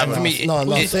 watch it. I and haven't. for me, No,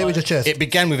 say it with your chest. It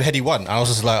began with Heady One. I was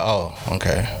just like, oh,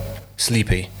 okay,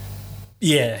 sleepy.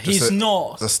 Yeah, he's a-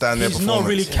 not. just a stand there He's not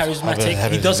really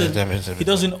charismatic. He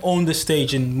doesn't own the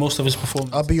stage in most of his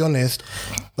performances. I'll be honest,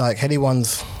 like Heady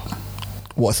One's,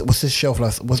 what's his shelf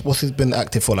life? What's he been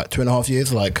active for? Like 2.5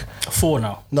 years? Like 4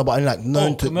 now. no, but I'm like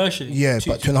known to commercially? Yeah,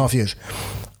 Two- but 2.5 years.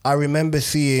 I remember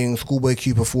seeing Schoolboy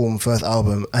Q perform first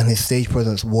album, and his stage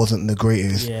presence wasn't the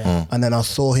greatest. Yeah. And then I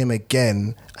saw him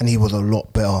again, and he was a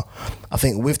lot better. I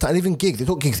think with time, even gigs, it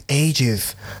took gigs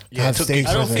ages to have stage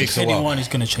I don't presence. think anyone is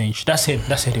going to change. That's him.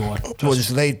 That's anyone. Well,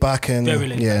 just laid back and Very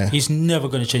late. yeah. He's never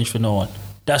going to change for no one.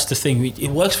 That's the thing. It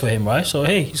works for him, right? So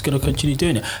hey, he's going to continue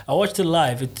doing it. I watched it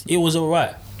live. It was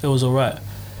alright. It was alright.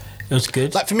 It was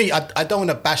good. Like for me, I don't want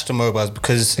to bash the mobiles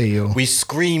because Hey, yo. we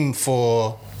scream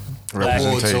for awards or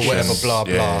Representation. whatever, blah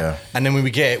blah, Yeah. and then when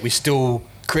we get it, we still no,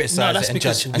 criticize that's it and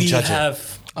because judge we it.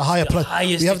 have A higher the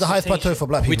highest we have the highest plateau for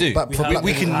black We people. do. Black- We for have- black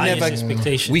We people. can highest never,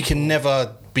 expectation. we can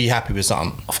never be happy with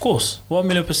something. Of course,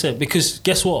 1,000,000%. Because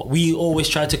guess what? We always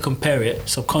try to compare it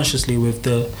subconsciously with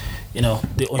the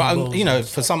But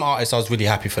for some artists, I was really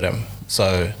happy for them.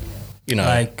 So,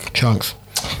 like Chunks.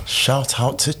 Shout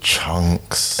out to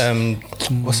Chunks.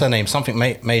 what's her name? Something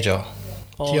Major.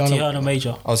 Tiana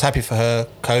Major, I was happy for her.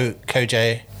 Koj.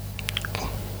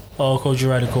 Koji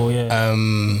Radical, yeah,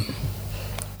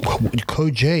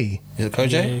 Koj. Is it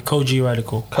Koj? yeah, Koji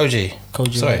Radical, Koji.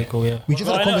 Koji Sorry. Radical, yeah. We just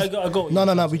Oh, had a I got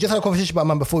No. We just had a conversation about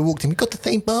man before we walked in. We got the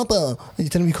same barber. And you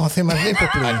telling me we can't say my name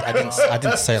properly. I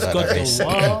didn't say that. Got Like the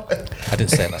what? I didn't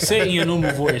say that. Say it in your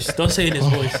normal voice. Don't say it in his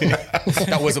voice.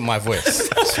 That wasn't my voice.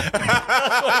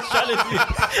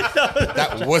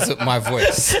 That wasn't my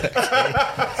voice.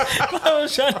 I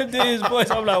was trying to do his voice.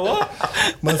 I'm like,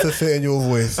 what? Man said say it in your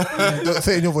voice. Don't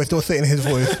say it in your voice. Don't say it in his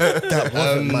voice. That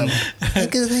wasn't man. You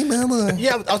can say mama.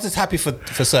 Yeah, I was just happy for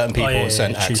certain people,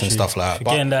 certain acts true, and stuff like that.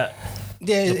 Forgetting But that,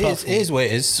 yeah, it is what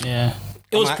it is. yeah.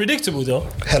 It was I- predictable though.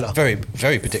 Hella. Very,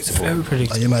 very predictable. Very Are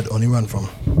predictable. you mad? Only run from.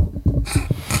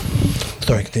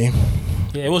 Sorry, continue.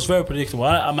 Yeah, it was very predictable.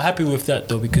 I'm happy with that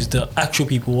though because the actual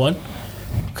people won.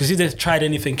 Because if they tried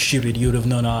anything stupid, you would have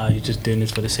known, you're just doing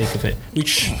this for the sake of it.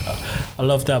 Which I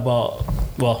love that about.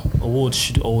 Well, awards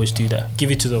should always do that.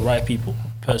 Give it to the right people.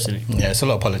 Personally, Yeah, it's a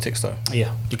lot of politics though.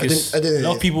 yeah, because I didn't- a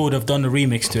lot of people would have done the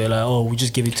remix to it, like, oh, we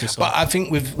just give it to someone. But I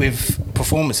think with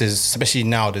performances, especially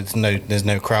now, there's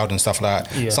no crowd and stuff like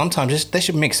that. Yeah. Sometimes they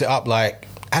should mix it up, like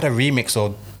add a remix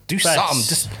or do Facts. something.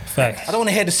 Just Facts. I don't want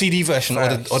to hear the CD version or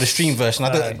the stream version. I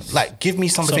don't Facts. like give me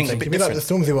something a Something. bit Give me like the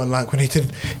different. Stormzy one, like when he did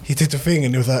the thing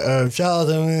and it was like, shout out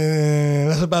to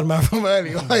that's a bad man from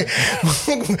early. Like,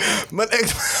 man,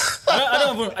 I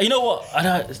don't even, you know what?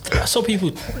 I saw people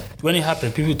when it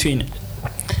happened. People tweeting.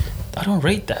 I don't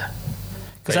rate that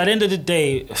because at the end of the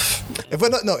day,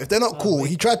 if they're not cool,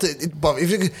 he tried to. But if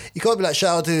you can't be like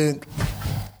shout out to.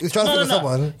 He was trying to think of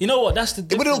someone. You know what? That's the.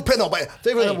 It would look petty, no, but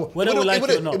say for Hey, example, whether we like it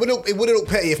or not. it would look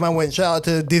petty if man went shout out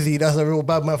to Dizzy. That's a real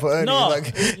bad man for early. No, Like,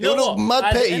 you it know would look what? mad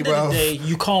At the petty, end bro. of the day,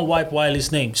 you can't wipe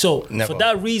Wiley's name. So Never. for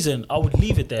that reason, I would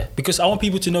leave it there because I want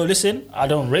people to know. Listen, I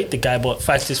don't rate the guy, but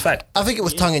fact is fact. I think it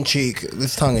was tongue in cheek.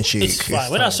 It's tongue in cheek. It's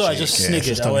fine. When I saw it, I just sniggered.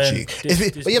 It's I tongue in went, cheek.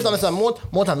 this- But you have to understand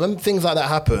more times when things like that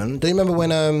happen. Do you remember when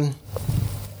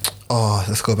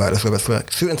let's go back.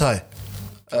 Suit and Tie.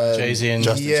 Jay-Z and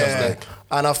Yeah.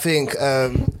 And I think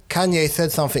Kanye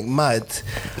said something mad,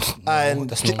 and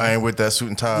that's not- I ain't with that suit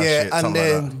and tie yeah, shit. and something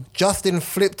then like that. Justin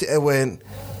flipped it and went,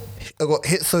 I got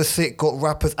hit so sick, got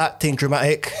rappers acting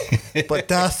dramatic, but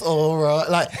that's all right.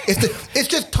 Like it's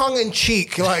just tongue in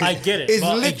cheek. Like I get it. It's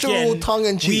but literal again, tongue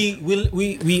in cheek.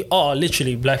 We are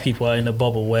literally black people are in a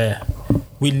bubble where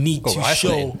we need to show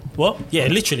isolated. what? Yeah,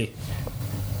 literally.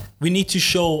 We need to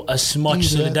show as much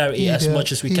solidarity as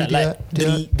much as we can. Like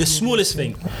the smallest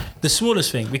thing,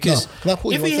 because Can I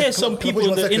pause you if one we hear second? some Can I people pause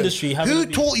you in the one second? industry having who a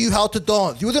beef- taught you how to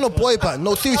dance? You was in a boy band.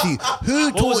 No, seriously.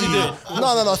 Who taught was he you? doing?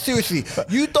 No, seriously.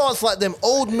 You dance like them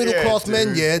old middle class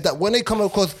men, yeah, that when they come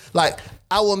across like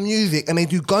our music and they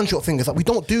do gunshot fingers, like we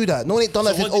don't do that. No one ain't done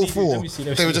that So since what did he do? 04. Let me see,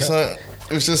 They were just like,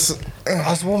 it was just,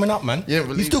 I was warming up, man. yeah,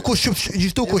 You still call shubs,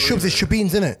 it's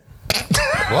Shabines, innit?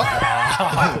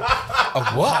 A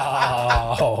what?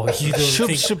 Oh, you don't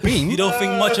think Shabin? you don't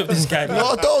think much of this guy. No,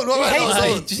 I don't. No, I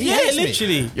don't. He Yeah, hates me.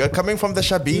 literally. You're coming from the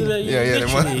Shabin. Yeah,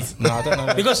 literally. No, I don't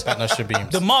know. Because I don't know Shabim.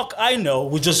 The Mark I know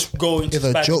would just go into It's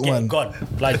his a bag joke, and get man. gone.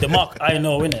 Like the Mark I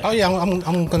know, innit? Oh yeah, I'm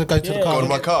gonna go to the Yeah. car. Go to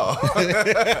my car.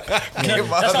 No,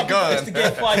 that's how people used to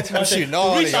get fights. Man. shooting The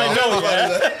all weeks I of know,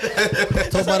 yeah.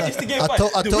 That's how I used to get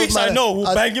fights. The weeks I know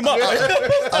will bang him up.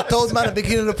 I told man at the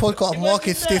beginning of the podcast, Mark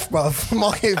is stiff, bruv.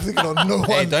 Mark is thinking on no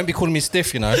Hey, one. don't be calling me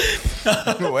stiff, you know.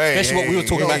 Especially what we were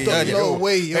talking about earlier. No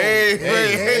way, yo. Hey,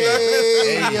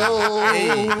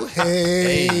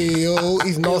 Hey, yo.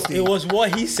 He's nasty. It was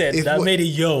what he said It's that what- made it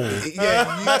yo.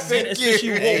 Yeah, And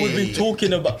especially what we've been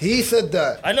talking about. he said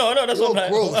that. I know, that's You're what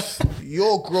I'm like. gross.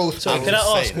 You're gross. So bro. can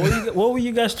I ask, what were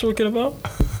you guys talking about?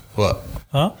 What?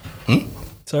 Huh?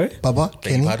 Sorry? Baba,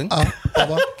 Kenny. pardon? Baba,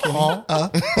 Kenny.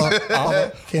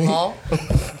 Baba, Kenny. All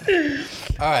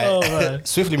right. Oh, man.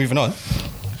 Swiftly moving on.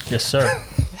 Yes, sir.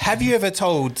 Have you ever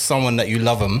told someone that you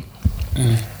love them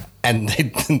and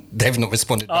they've not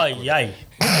responded? Oh, yay.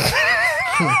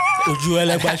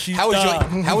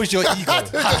 How was your ego?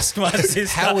 Ask my sister.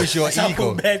 How was your It's happened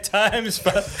ego? bad times,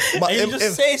 but But and you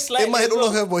just say slightly. in my head, all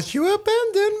I heard was, you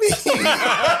abandoned me.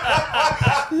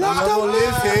 Love don't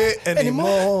live here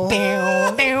anymore.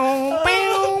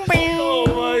 Oh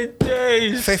my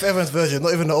days. Faith Evans version,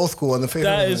 not even the old school one. The Faith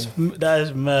Evans version. That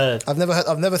is mad. I've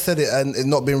never said it and it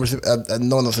not been and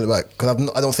no one else said it back because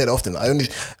I don't say it often. I only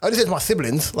say it to my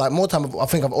siblings. Like more time, I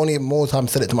think I've only more time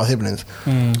said it to my siblings.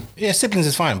 Yeah, siblings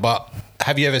is fine, but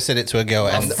have you ever said it to a girl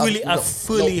and I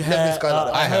fully heard.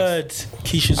 I heard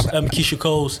Keisha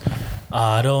Cole's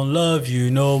 "I don't love you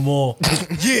no more."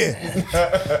 Yeah,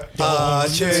 I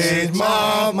changed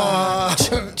my mind.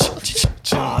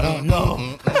 I don't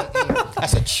know.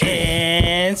 that's a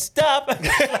And stop. and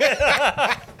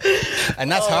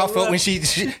that's how I felt when she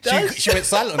went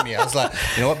silent on me. I was like,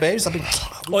 you know what, babes? I've been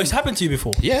Oh, it's happened to you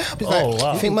before? yeah. I've been Oh, like,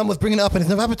 wow. You think man was bringing it up and it's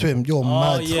never happened to him? You're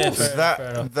Oh, mad. yeah.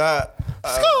 Fair enough. That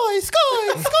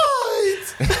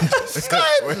Sky,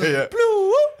 Yeah.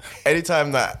 blue.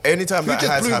 anytime that Who has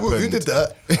just blew? happened. Who did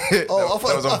that? that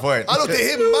was on point. I looked at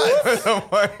him, man.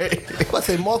 Don't worry. I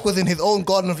say Mark was in his own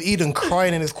Garden of Eden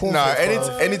crying in his corner. No,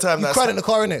 anytime you that's cried in the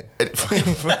car, innit? You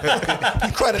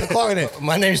cried in the car, innit?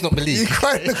 my name's not You Malik.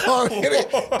 cried in the car, innit?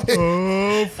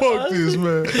 oh fuck this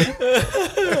man.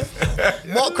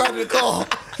 Mark cried in the car.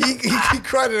 He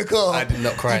cried in the car. I did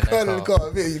not cry in You cried that in the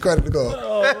car. Yeah, you cried in the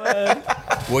car.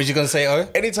 What was you gonna say, O?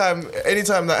 Anytime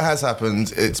that has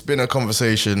happened, it's been a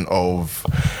conversation of,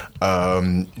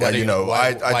 Why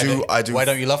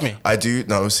don't you love me? I do.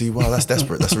 No, see, well, that's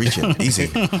desperate. That's reaching. Easy.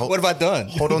 What have I done?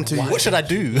 Hold on to What should I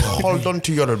do? Hold on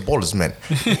to your balls, man.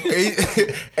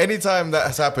 Anytime that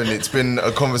has happened, it's been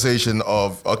a conversation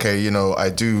of, okay, I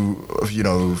do,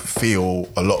 feel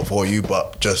a lot for you,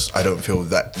 but just I don't feel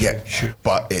that yet.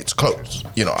 But it's close.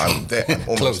 I'm there. I'm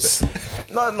almost Close. there.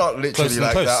 Not literally Close and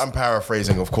like close. that. I'm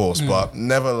paraphrasing, of course, but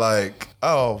never like,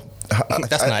 oh.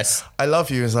 That's nice. I love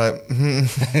you. It's like,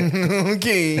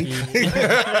 okay.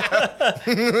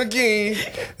 Okay.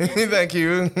 Thank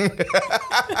you.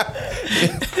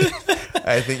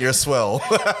 I think you're swell.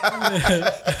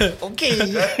 Okay.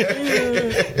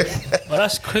 Well,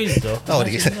 that's crazy though. Oh,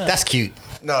 that's cute.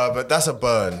 No, but that's a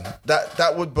burn.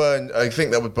 That would burn. I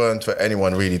think that would burn for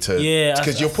anyone really Yeah,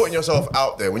 because you're putting yourself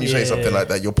out there when you say Yeah. something like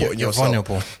that. You're putting You're yourself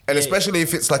vulnerable. and especially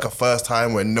if it's like a first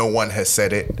time where no one has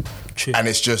said it, True. and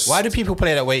it's just Why do people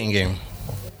play that waiting game?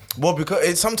 well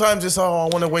because sometimes it's I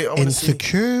want to wait. I want to see.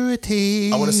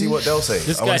 Insecurity. I want to see what they'll say.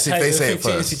 This I want guy to see if they typed say it 50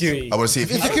 first. insecurity. I want to see if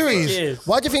he Insecurities. Yes.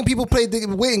 Why do you think people play the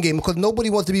waiting game? Because nobody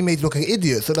wants to be made to look like an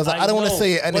idiot. So that's like, I don't want to know,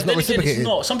 say it and but it's not then again, reciprocated.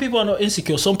 not. Some people are not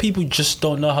insecure. Some people just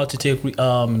don't know how to take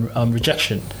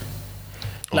rejection.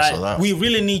 Like that. we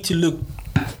really need to look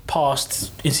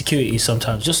past insecurities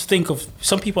sometimes. Just think of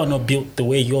some people are not built the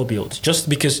way you're built. Just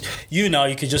because you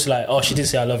could just like, oh, she didn't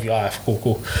say I love you. Ah,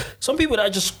 cool. Some people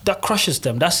that crushes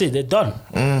them. That's it. They're done.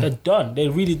 They're done.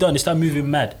 They're really done. They start moving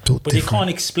mad, Built but different. they can't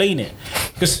explain it.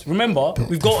 Because remember,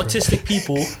 we've got autistic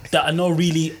people that are not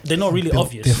really. They're not really Built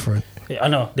obvious. different. Yeah, I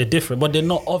know they're different, but they're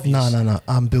not obvious. No.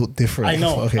 I'm built different. I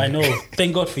know, Okay. I know.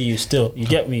 Thank God for you still. You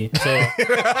get me? So,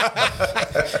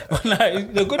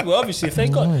 like, they're good, obviously.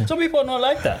 Thank God. Some people are not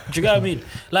like that. Do you get what I mean?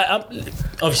 Like, I'm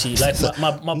obviously, like,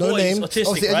 my No boy name. is autistic,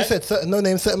 Obviously, as right? you said, no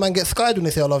name. Certain man get skied when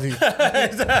they say I love you.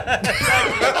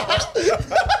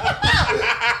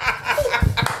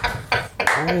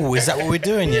 Oh, is that what we're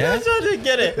doing? Yeah. I didn't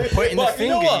get it. Pointing the But you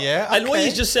know finger, what? yeah? And what Okay.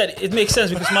 you just said, it makes sense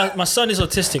because my son is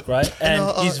autistic, right? And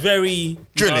he's very, you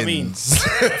know what I mean,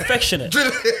 affectionate.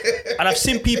 And I've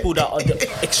seen people that are the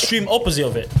extreme opposite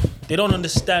of it. They don't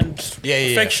understand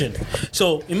affection.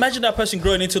 So imagine that person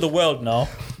growing into the world now.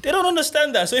 They don't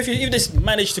understand that. So if they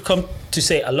manage to come to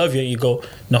say I love you, and you go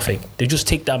nothing. They just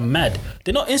take that mad.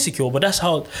 They're not insecure, but that's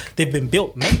how they've been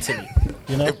built mentally.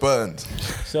 You know. It burns.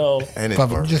 So And it Bruv,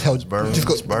 burns. just held, burns. just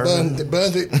got burns.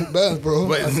 burns, bro.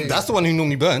 But that's the one who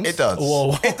normally burns. It does.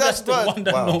 whoa, It that's does the burn. one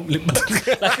that Wow. normally,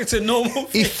 like it's a normal.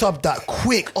 He subbed that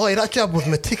quick. Oh, yeah, that jab was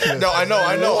meticulous. No, I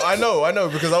know,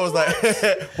 because I was like,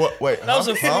 what? Wait, That was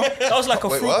that was like a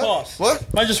Wait, fruit what? pass. What?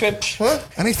 I just went. What?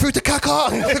 And he threw to Kaka.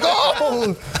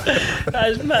 Oh. That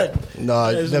is mad. No,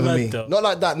 That it's is never mad, me. though. Not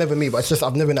like that, never me. But it's just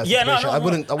I've never in that Yeah, situation. no. I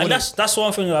wouldn't. And that's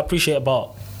one thing I appreciate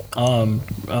about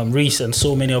Reese and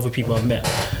so many other people I've met.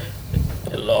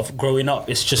 A lot of growing up,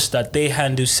 it's just that they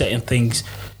handle certain things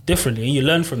differently, and you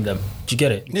learn from them. Do you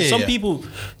get it? Yeah, Some yeah. people,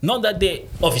 not that they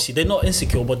obviously they're not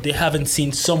insecure, but they haven't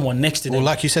seen someone next to them. Well,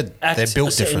 like you said, act they're built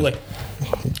a certain different.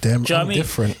 way. Damn, Do you know what I'm I mean?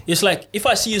 different. It's like if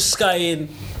I see you skying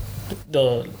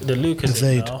the Lucas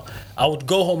Zaid. now, I would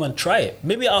go home and try it.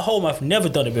 Maybe at home I've never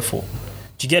done it before.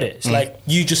 Do you get it? It's like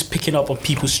you just picking up on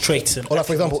people's traits and. Or like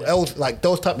for example, L's, like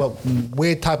those type of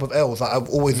weird type of L's, like I've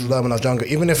always learned when I was younger.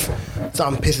 Even if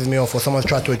something pisses me off or someone's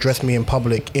tried to address me in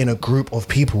public in a group of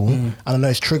people, and I know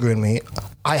it's triggering me,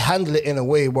 I handle it in a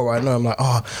way where I know I'm like,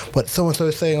 but so and so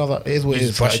is saying, I was like, it is what it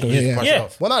is. brush- Like, you just brush it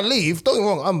off. When I leave, don't get me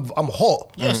wrong, I'm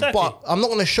hot, Yeah, exactly. but I'm not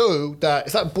going to show that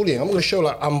it's like bullying. I'm going to show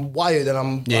like I'm wired and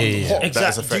I'm Yeah. hot.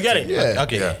 Exactly. Do you get it? Yeah. I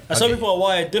get it. And some people are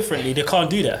wired differently. They can't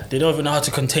do that. They don't even know how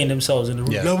to contain themselves in the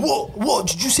room. Yeah. Like, what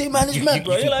did you say, man? It's mad,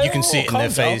 bro. you You're can- like, you can see it in calm their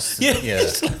down. face. Yeah. Yeah.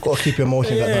 It's like- Got to keep your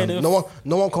emotions Yeah, at they're- down.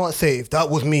 No one can't say if that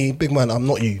was me, big man. I'm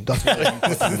not you. That's not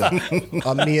you.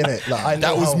 I'm me in it. Like I know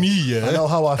That was how- me, yeah. I know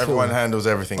how I feel. Everyone handles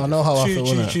everything. I know how I feel.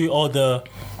 innit? True. Or the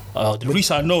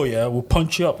Reese I know, yeah, will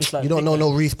punch you up. It's like You don't know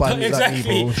no Reese by me. exactly. Like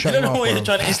me, bro. You Shut don't him know up, what you're bro.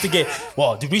 trying to instigate.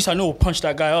 Well, the Reese I know will punch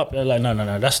that guy up. They're like,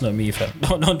 no, that's not me, fam.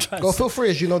 Don't try. Go feel free,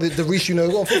 as you know the Reese you know.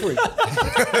 Go on, feel free.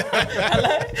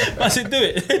 I said, do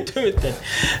it then.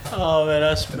 Oh man,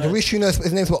 that's The mad. Reese you know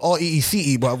his name's what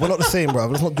REECE, bro. We're not the same, bro.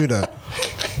 Let's not do that.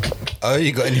 Oh,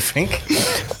 you got anything?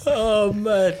 Oh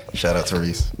man. Shout out to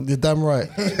Reese. You're damn right.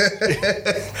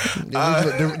 The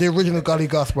original Gully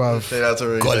Gus, bro. Shout out to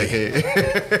Reese. Golly. Okay.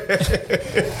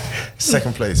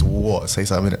 Second place. What? Say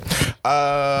something.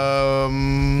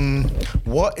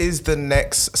 What is the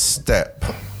next step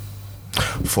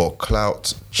for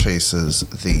clout chasers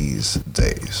these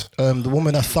days? The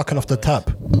woman that's sucking off the tap.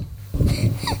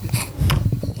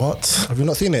 What? Have you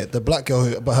not seen it? The black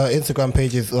girl, but her Instagram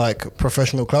page is like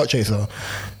professional clout chaser,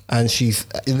 and she's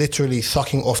literally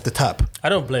sucking off the tap. I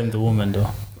don't blame the woman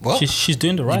though. What? She's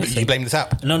doing the right You thing. blame the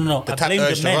tap? No. The I tap blame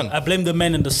urged the to men. run. I blame the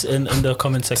men in the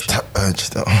comment section. Tap urge.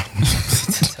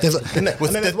 There's, and then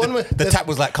there's one where The tap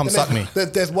was like, "Come and suck then me."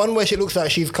 There's one where she looks like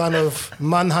she's kind of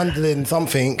manhandling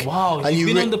something. Wow, and you've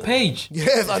been re- on the page.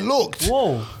 Yes, I looked.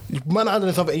 Whoa.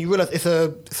 Manhandling something, and you realize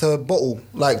it's a bottle,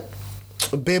 like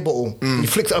a beer bottle. You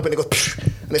flicks it up and it goes, psh,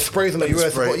 and it sprays on it. You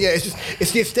realize, spray. but yeah,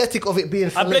 it's the aesthetic of it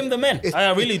being. I blame the men.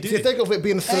 I really do. It's the aesthetic of it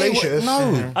being salacious.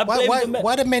 No. I blame the men.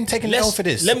 Why the men taking the L for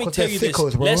this? Let me Because tell they're you this.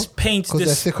 sickos, bro. Let's paint 'Cause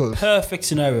this they're sickos. perfect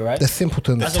scenario, right? They're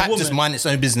simpletons. As a Tap woman- just mind its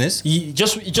own business. You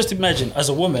just imagine, as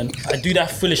a woman, I do that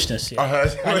foolishness. Yeah? I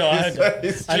heard. I heard that.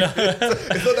 It's I know. It's not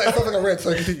that it's something I read,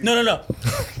 so continue. No.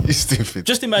 You stupid.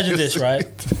 Just imagine this, right?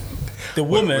 The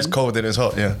woman. It's cold and it's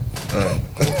hot. Yeah.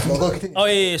 No, go continue. Oh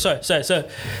yeah. Sorry. So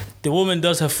the woman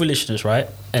does her foolishness, right?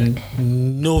 And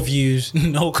no views,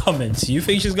 no comments. You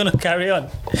think she's gonna carry on?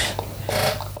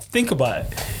 Think about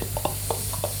it.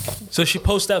 So she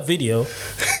posts that video,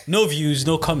 no views,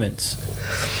 no comments.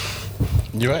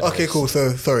 You're right. Okay, cool.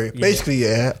 So sorry. Basically,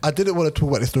 yeah, I didn't want to talk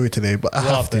about this story today, but I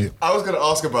have to. I was gonna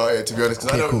ask about it to be honest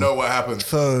because I Okay, don't cool. know what happened.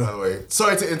 So- by the way,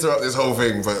 sorry to interrupt this whole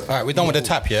thing, but All right, we're done with the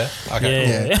tap, yeah?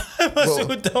 Okay. Yeah. Well,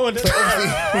 So done with it.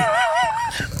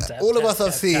 All of us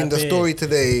have seen the story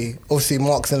today. Obviously,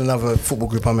 Mark's in another football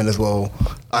group I'm in as well.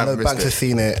 I know I've missed Banks it. has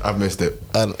seen it. I've missed it.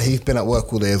 And he's been at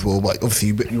work all day as well. But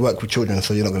obviously, you work with children,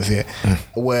 so you're not going to see it.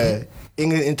 Where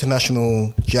England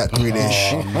international Jack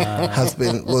Grealish has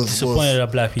been was Disappointed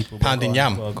at black people. but Pounding go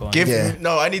on, yam. go on, go on. Give Yeah. me,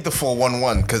 no, I need the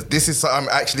 411 because this is I'm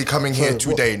actually coming here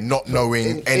So, today not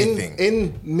knowing anything.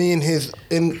 In me and his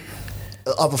in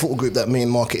the other football group that me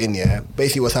and Mark are in, yeah.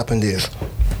 Basically, what's happened is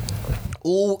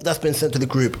all that's been sent to the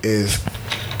group is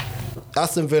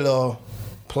Aston Villa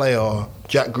player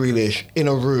Jack Grealish in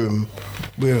a room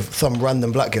with some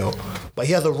random black girl, but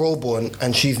he has a robe on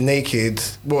and she's naked.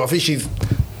 Well, I think she's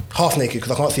half naked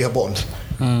because I can't see her bottoms,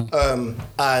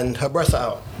 and her breasts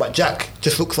are out. But Jack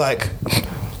just looks like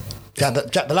Jack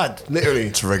the lad, literally.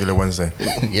 It's a regular Wednesday.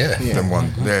 Yeah. Them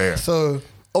one. Yeah. So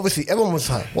obviously everyone was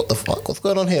like, "What the fuck? What's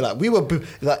going on here?" Like we were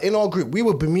like in our group, we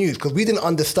were bemused because we didn't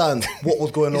understand what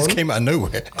was going It on, just came out of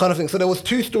nowhere. kind of thing. So there was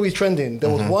two stories trending. There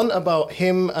was one about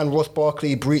him and Ross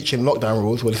Barkley breaching lockdown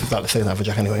rules. Well, this is like the same time for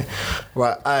Jack anyway,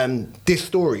 right? And this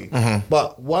story,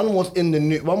 but one was in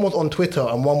the one was on Twitter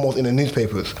and one was in the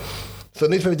newspapers. So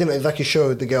the newspaper didn't exactly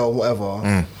show the girl,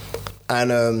 whatever.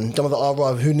 And some of the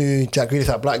R who knew Jack Grealish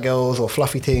had black girls or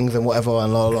fluffy things and whatever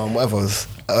and la la and whatever's.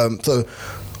 So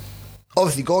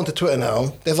obviously go onto Twitter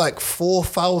now. There's like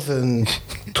 4,000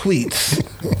 tweets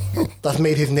that's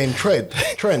made his name trend.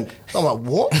 So I'm like,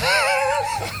 what?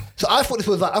 So I thought this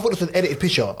was an edited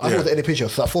picture. I thought it was an edited picture.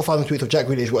 So like 4,000 tweets of Jack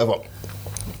Grealish, whatever.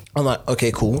 I'm like,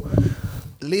 okay, cool.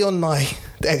 Leon Nye,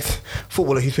 the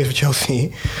ex-footballer who plays for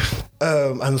Chelsea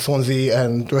and Swansea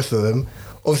and the rest of them,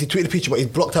 obviously tweeted a picture, but he's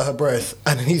blocked out her breast,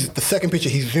 and then the second picture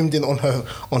he's zoomed in on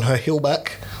her heel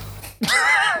back.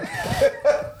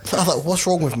 So I was like, what's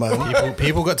wrong with man?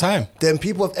 People got time. Then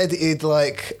people have edited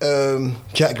like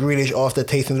Jack Grealish after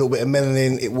tasting a little bit of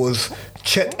melanin. It was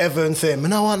Chet Evans saying,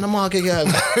 "Man, I want the market, yeah."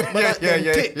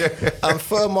 And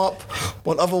Firm Up,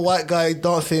 one other white guy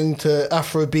dancing to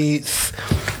Afro beats.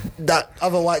 That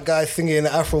other white guy singing an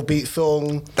Afrobeat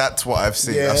song. That's what I've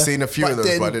seen. I've seen a few of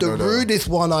those, but I didn't know that. The rudest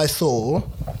one I saw,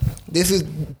 this is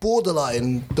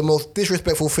borderline the most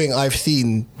disrespectful thing I've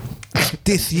seen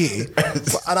this year.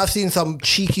 And I've seen some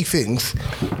cheeky things,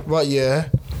 right? Yeah,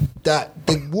 that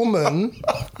the woman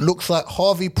looks like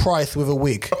Harvey Price with a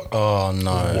wig. Oh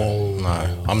no, whoa.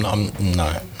 No, I'm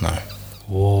no.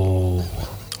 Whoa,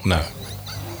 no.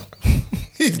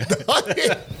 He's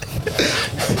dying.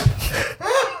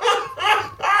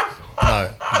 No.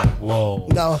 Whoa.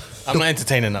 Now, I'm not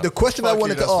entertaining that. The question I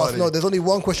wanted to ask, funny. no, there's only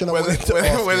one question I wanted to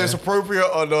ask. Whether it's appropriate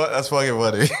or not, that's fucking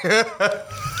funny.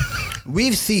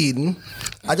 We've seen,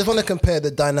 I just want to compare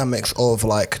the dynamics of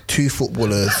like two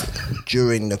footballers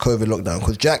during the COVID lockdown,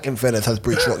 because Jack in fairness has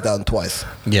breached lockdown twice.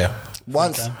 Yeah.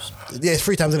 Once, yeah, it's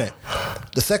 3 times, isn't it?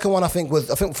 The second one I think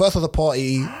first was a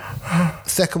party,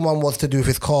 second one was to do with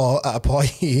his car at a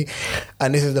party,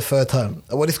 and this is the third time.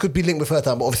 Well, this could be linked with third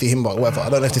time, but obviously him, but whatever. I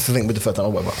don't know if this is linked with the third time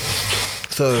or whatever.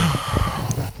 So,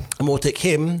 I'm going to take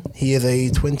him. He is a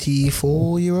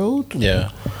 24-year-old.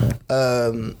 Yeah.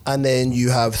 And then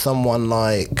you have someone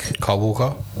like Carl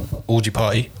Walker, orgy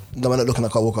party. No, I'm not looking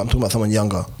at Carl Walker. I'm talking about someone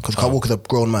younger, because Carl Walker's a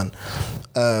grown man.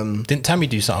 Didn't Tammy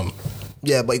do something?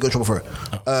 Yeah, but he got in trouble for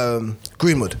it.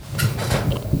 Greenwood.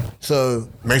 So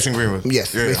Mason Greenwood.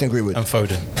 yes, Yeah, Mason yeah. Greenwood. And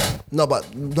Foden. No,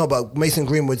 but Mason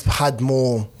Greenwood had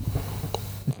more.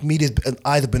 Media's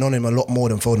eyes have been on him a lot more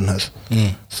than Foden has.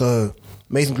 So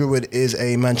Mason Greenwood is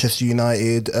a Manchester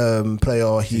United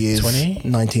player. He is 20?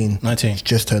 19. 19. He's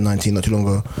just turned 19 not too long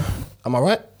ago. Am I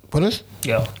right? Honest?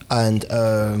 Yeah. And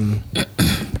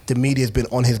the media's been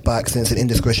on his back since an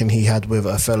indiscretion he had with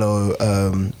a fellow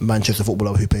Manchester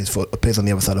footballer who plays on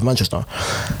the other side of Manchester,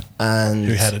 and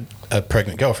Who had a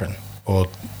pregnant girlfriend? Or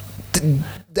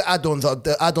the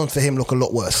add-ons for him look a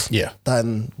lot worse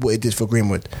than what it did for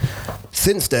Greenwood.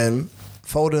 Since then,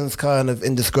 Foden's kind of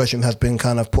indiscretion has been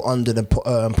kind of put under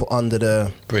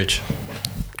the bridge.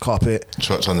 carpet.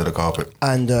 Shots under the carpet.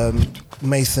 And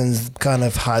Mason's kind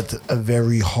of had a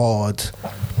very hard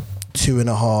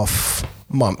 2.5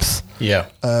 months. Yeah.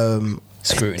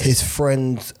 Scrutiny. His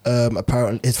friend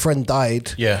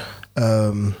died. Yeah.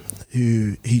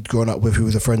 Who he'd grown up with, who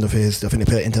was a friend of his. I think they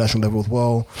played at international level as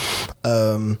well.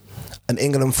 An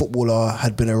England footballer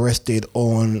had been arrested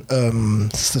on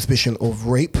suspicion of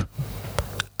rape,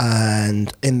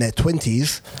 and in their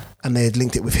 20s, and they had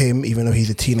linked it with him, even though he's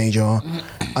a teenager.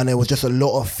 And there was just a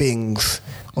lot of things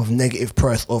of negative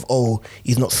press of, oh,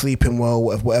 he's not sleeping well,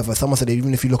 whatever. Someone said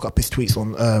even if you look up his tweets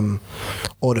on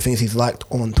all the things he's liked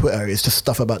on Twitter, it's just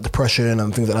stuff about depression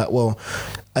and things like that. Well,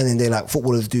 and then they like,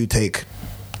 footballers do take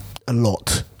a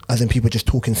lot, as in people just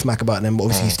talking smack about them, but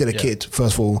obviously he's still a kid,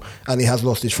 first of all, and he has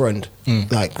lost his friend.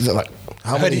 Like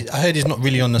how many? I heard he's not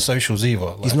really on the socials either.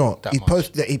 Like, he's not. He much.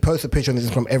 posts a picture on his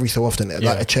Instagram every so often,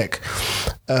 like a check.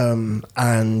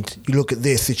 And you look at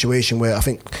this situation where I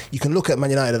think you can look at Man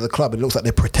United as a club, and it looks like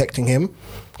they're protecting him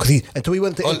because until he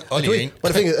went to. But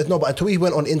the thing is, but until he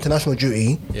went on international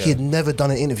duty, he had never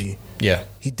done an interview. Yeah,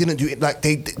 he didn't do it. Like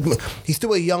he's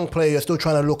still a young player, still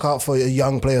trying to look out for a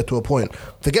young player to a point.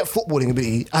 Forget footballing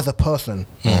ability as a person.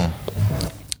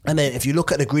 And then if you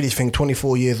look at the Grealish thing,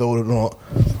 24 years old or not,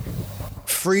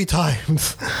 3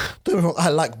 times. Don't get me wrong, I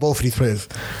like both of these players.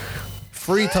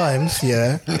 3 times,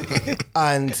 yeah.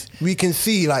 And we can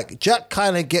see like Jack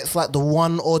kind of gets like the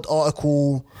one odd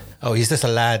article. Oh, he's just a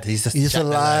lad. He's just a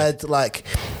lad. Like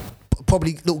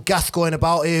probably little gas going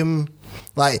about him.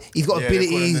 Like he's got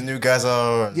ability. The new guys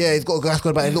are. Yeah, he's got gas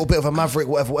going about him. A little bit of a maverick,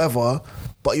 whatever.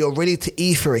 But you're ready to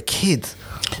eat for a kid.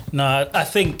 No, I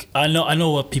think I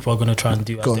know what people are going to try and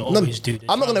do. As they always do.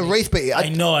 I'm not going to race bait it. I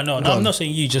know. No, I'm not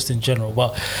saying you, just in general.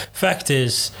 But fact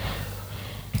is,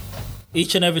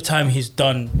 each and every time he's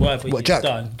done whatever he's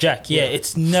done, Jack,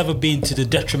 it's never been to the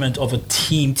detriment of a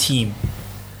team.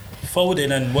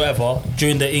 Foden and whatever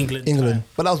during the England time.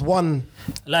 But that was one.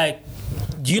 Like,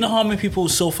 do you know how many people were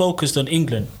so focused on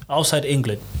England, outside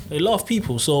England? A lot of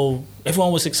people. So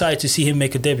everyone was excited to see him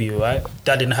make a debut, right?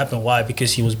 That didn't happen. Why?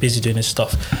 Because he was busy doing his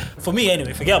stuff. For me,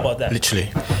 anyway, forget about that. Literally.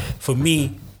 For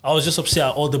me, I was just upset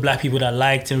at all the black people that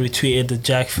liked and retweeted the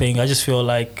Jack thing. I just feel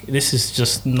like this is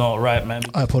just not right, man.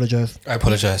 I apologize. I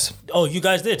apologize. Oh, you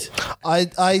guys did? I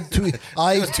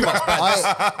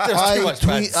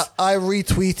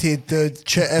retweeted the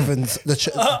Chet Evans. The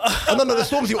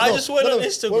Stormzy. I just went on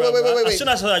Instagram. Wait. As soon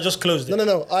as I just closed it.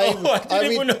 No. I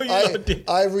didn't even know you did.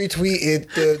 I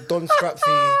retweeted the Don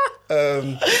Strapsy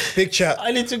big chat.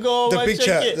 I need to go. The big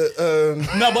chat.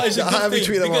 No, but it's a good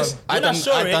thing because when I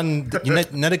saw it. You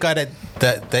know the guy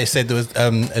that they said there was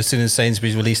as soon as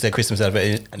Sainsbury's released their Christmas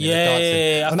advert.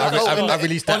 Yeah. I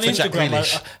released that on for Jack Instagram,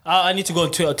 Grealish. I need to go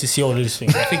on Twitter to see all these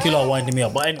things. I think you're all winding me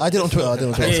up. But anyway, I did on Twitter.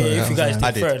 If you guys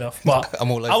did, fair enough. But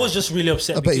I'm all over I was just really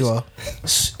upset. I bet you are.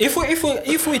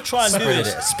 If we try and do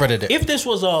this, spreaded it. If this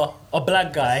was a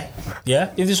black guy,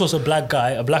 if this was a black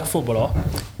guy, a black footballer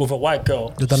with a white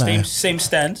girl, same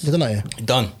stance, You done that, yeah?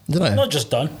 Done. not just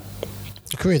done.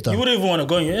 Your career's done. You wouldn't even want to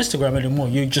go on your Instagram anymore.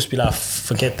 You'd just be like,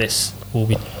 forget this.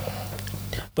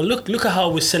 But look at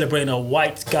how we're celebrating a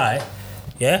white guy,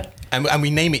 yeah? And we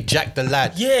name it Jack the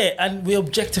Lad. Yeah, and we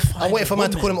objectify. I'm waiting for a man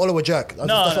to call him Oliver Jack. That's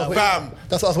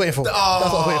what I was waiting for.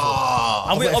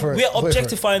 And we're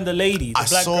objectifying the lady. I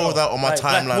saw that on my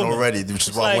timeline already, which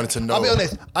is why I wanted to know. I'll be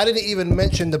honest, I didn't even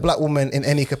mention the black woman in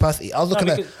any capacity. I was looking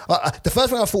at the first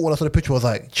thing I thought when I saw the picture was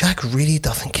like, Jack really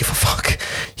doesn't give a fuck.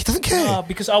 He doesn't care.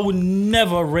 Because I would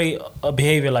never rate a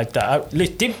behavior like that.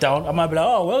 Deep down, I might be like,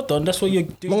 oh, well done. That's what you're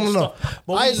doing. No.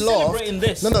 But we're celebrating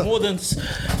this more than.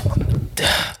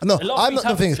 No, I'm not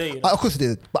the thing. Of course it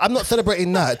did, but I'm not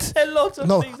celebrating that. A lot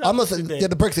of things I'm not. today. Yeah,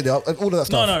 the Brexit, all of that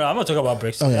stuff. No. I'm not talking about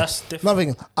Brexit. Yeah. That's different.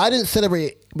 Nothing. I didn't celebrate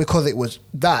it because it was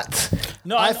that.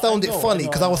 No, I found it funny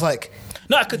because I was like,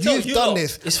 no, I could tell you've you done lot.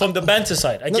 this. It's from the banter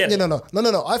side. I get it. No.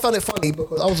 I found it funny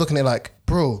because I was looking at it like,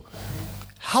 bro,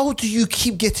 how do you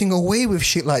keep getting away with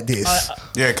shit like this?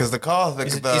 Yeah, because the car,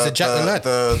 He's a Jack the Lad.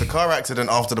 the car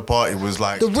accident after the party was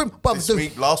like the rim,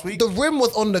 last week. The rim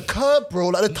was on the curb, bro.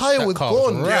 Like the tire was car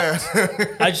was gone. Yeah.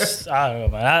 I don't know,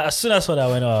 man. As soon as I saw that, I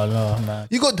went, oh no, man.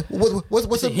 You got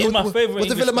what's He's my favourite What's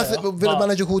the Villa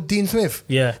manager called Dean Smith?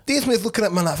 Yeah. Dean Smith looking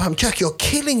at man like, fam, Jack, you're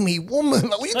killing me, woman.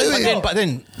 Like, what you doing? But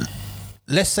then,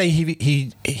 let's say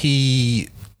he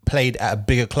played at a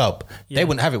bigger club. They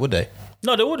wouldn't have it, would they?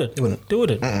 No, they wouldn't. They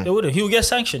wouldn't. He would get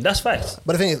sanctioned. That's facts.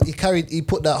 But the thing is, he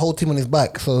put that whole team on his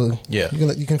back, so Yeah.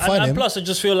 you can find him. And plus, I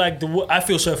just feel like I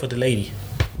feel sorry for the lady.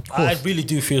 I really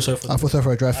do feel sorry for. I feel sorry for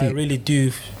her dry I feet. really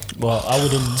do. Well, I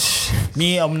wouldn't.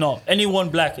 I'm not. Anyone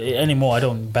black anymore, I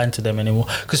don't banter them anymore.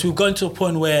 Because we've gone to a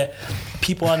point where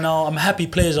people are now, I'm happy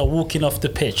players are walking off the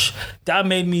pitch. That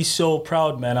made me so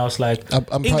proud, man. I was like,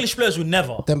 English players would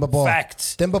never. Demba Ba.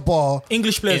 Facts. Demba Ba.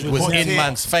 English players It would was never. in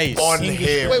man's face. On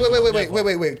him.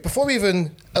 Wait. Before we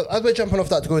even, as we're jumping off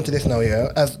that to go into this now,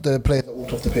 yeah, as the players that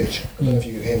walked off the pitch, I don't know if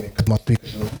you can hear me, 'cause my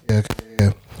speakers are,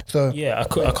 yeah. So, Yeah,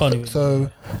 I can't even. So,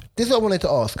 this is what I wanted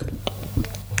to ask.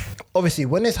 Obviously,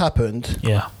 when this happened,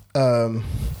 Yeah.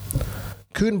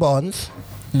 Kuhn Barnes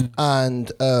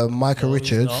and Micah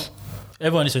Richards. No.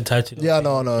 Everyone is entitled. Yeah,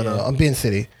 no. I'm being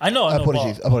silly. I know.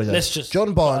 Apologies. Let's just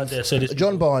John Barnes.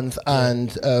 John Barnes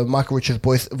and Michael Richards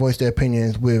voiced their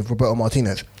opinions with Roberto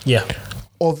Martinez. Yeah.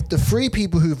 Of the three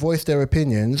people who voiced their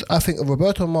opinions, I think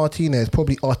Roberto Martinez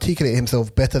probably articulated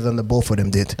himself better than the both of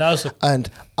them did. And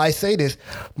I say this,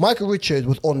 Michael Richards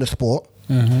was on the sport.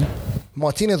 Mm-hmm.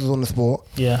 Martinez was on the sport.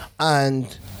 Yeah. And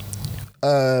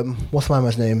what's my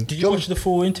man's name? Did you watch the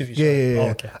full interview? Yeah. Oh,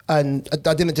 okay. And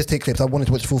I didn't just take clips. I wanted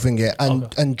to watch the full thing. Yeah.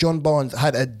 And John Barnes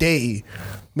had a day,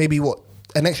 maybe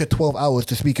an extra 12 hours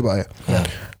to speak about it. Yeah.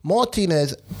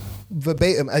 Martinez,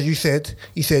 verbatim, as you said,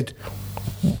 he said,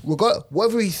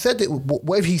 whether he said,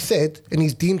 and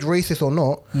he's deemed racist or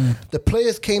not, the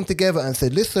players came together and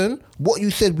said, listen, what you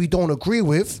said we don't agree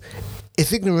with,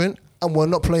 it's ignorant, and we're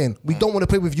not playing. We don't want to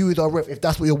play with you as our ref if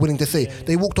that's what you're willing to say.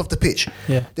 They walked off the pitch.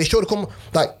 Yeah. They showed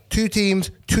two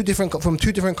teams, from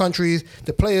two different countries.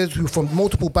 The players who from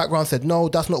multiple backgrounds said, no,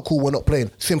 that's not cool, we're not playing.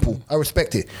 Simple. I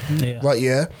respect it. Yeah. Right,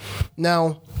 yeah?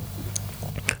 Now,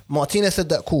 Martinez said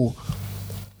that, cool.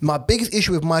 My biggest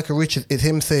issue with Michael Richards is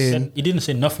him saying... He didn't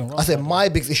say nothing wrong. I said my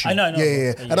biggest issue. I know.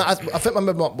 Yeah. And I think I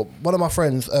remember one of my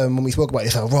friends, when we spoke about it, he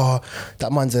said, raw,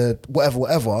 that man's a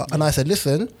whatever. And I said,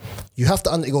 listen, you have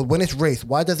to... He goes, when it's race,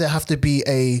 why does there have to be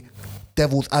a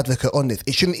devil's advocate on this?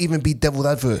 It shouldn't even be devil's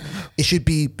advocate. It should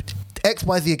be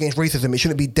XYZ against racism. It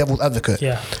shouldn't be devil's advocate.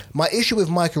 Yeah. My issue with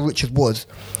Michael Richards was...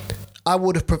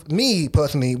 me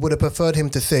personally would have preferred him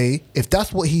to say, if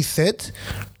that's what he said,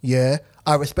 yeah,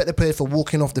 I respect the players for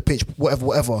walking off the pitch,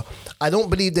 whatever. I don't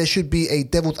believe there should be a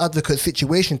devil's advocate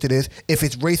situation to this if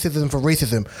it's racism for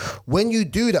racism. When you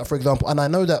do that, for example, and I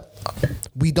know that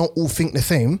we don't all think the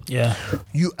same. Yeah.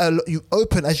 You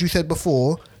open, as you said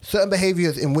before, certain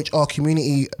behaviours in which our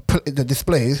community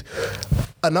displays.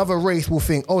 Another race will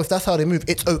think, oh, if that's how they move,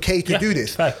 it's okay to do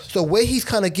this. Facts. So where he's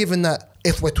kind of given that,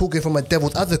 if we're talking from a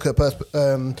devil's advocate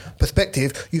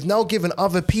perspective, you've now given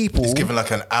other people... It's given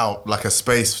like an out, like a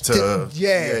space to...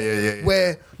 Yeah.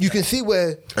 Where you can see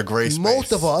where a grey most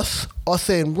space. of us are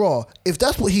saying, raw, if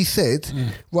that's what he said,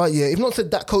 right, yeah, if not said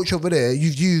that coach over there,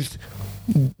 you've used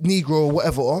Negro or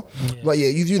whatever, right, yeah,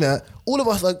 you've used that. All of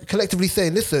us are collectively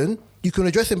saying, listen... You can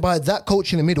address him by that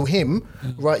coach in the middle, him,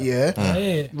 right,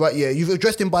 yeah. Right, yeah. You've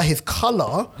addressed him by his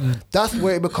colour. That's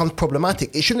where it becomes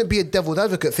problematic. It shouldn't be a devil's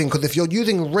advocate thing, because if you're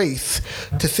using race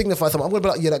to signify something, I'm going to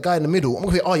be like, yeah, that guy in the middle. I'm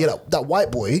going to be, oh, yeah, that white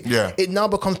boy. Yeah. It now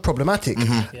becomes problematic.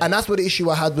 And that's where the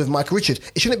issue I had with Michael Richards.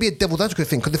 It shouldn't be a devil's advocate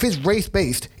thing, because if it's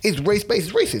race-based, it's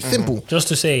racist. Simple. Just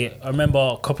to say, I remember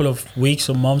a couple of weeks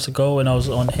or months ago when I was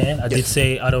on here, I did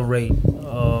say I don't rate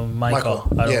Michael.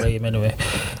 I don't rate him anyway.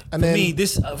 And For then, me,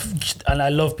 this, and I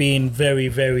love being very,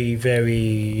 very,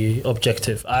 very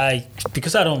objective.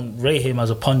 Because I don't rate him as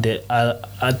a pundit,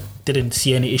 I didn't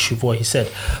see any issue with what he said.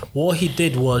 What he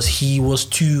did was he was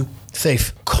too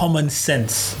safe. common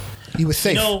sense. He was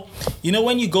safe. You know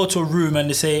when you go to a room and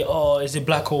they say, oh, is it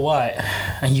black or white?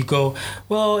 And you go,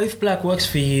 well, if black works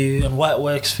for you and white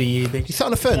works for you, then He sat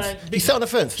on the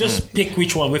fence. just pick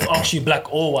which one. We've asked you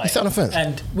black or white. He sat on the fence.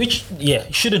 And which, you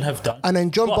shouldn't have done. And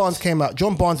then John But- Barnes came out.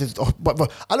 John Barnes is... but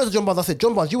I looked at John Barnes, I said,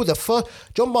 John Barnes, you were the first...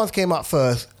 John Barnes came out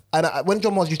first. And when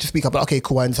John Barnes used to speak, I'm like, okay,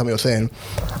 cool, I understand what you're saying.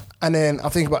 And then I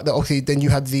think about that, okay, then you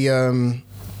had the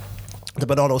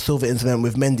Bernardo Silva incident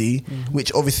with Mendy,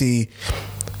 which obviously...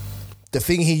 The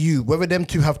thing he used, whether them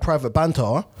two have private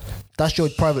banter, that's your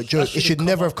private joke. It should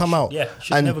never have come out. Yeah,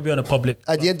 should never be on a public.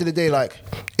 At the end of the day, like,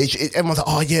 everyone's like,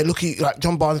 oh yeah, look, like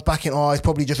John Barnes backing, it's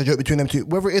probably just a joke between them two.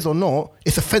 Whether it is or not,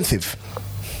 it's offensive.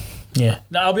 Yeah.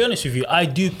 Now, I'll be honest with you. I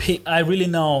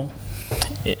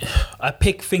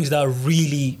pick things that are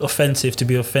really offensive to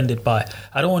be offended by.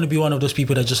 I don't want to be one of those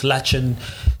people that just latch on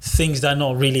things that are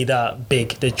not really that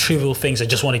big. They're trivial things. I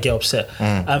just want to get upset.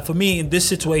 And for me, in this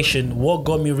situation, what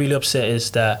got me really upset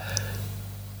is that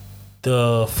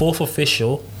the fourth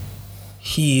official,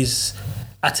 he's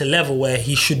at a level where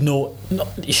he should know.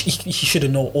 He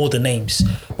shouldn't know all the names,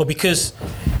 but because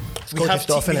we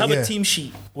have a team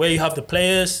sheet where you have the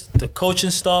players, the coaching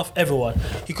staff, everyone.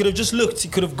 He could have just looked. He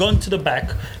could have gone to the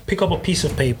back, pick up a piece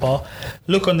of paper,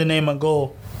 look on the name and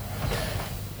go,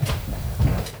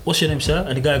 what's your name, sir?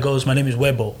 And the guy goes, my name is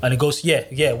Webo. And he goes,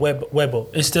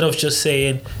 Webo. Instead of just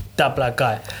saying, that black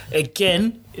guy.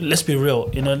 Again, let's be real.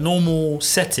 In a normal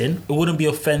setting, it wouldn't be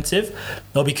offensive.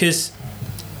 No, because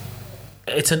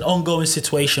it's an ongoing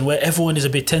situation where everyone is a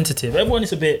bit tentative. Everyone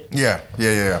is a bit... Yeah.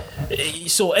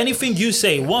 So anything you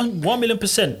say,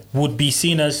 1,000,000% would be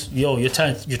seen as, you're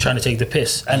trying to take the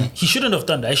piss. And he shouldn't have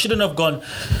done that. He shouldn't have gone...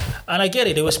 And I get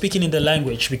it. They were speaking in the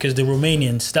language because the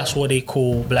Romanians, that's what they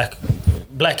call black.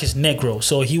 Black is Negro.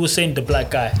 So he was saying the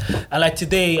black guy. And like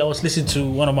today, I was listening to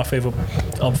one of my favorite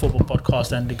football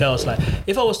podcasts, and the guy was like,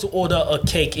 if I was to order a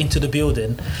cake into the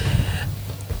building...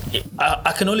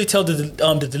 I can only tell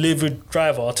the delivery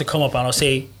driver to come up and I'll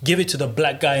say, give it to the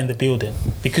black guy in the building,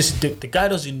 because the guy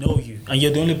doesn't know you and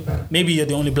you're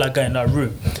the only black guy in that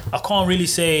room. I can't really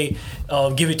say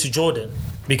give it to Jordan,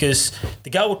 because the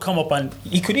guy would come up and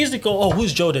he could easily go, oh,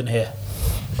 who's Jordan here?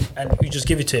 And you just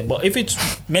give it to him. But if it's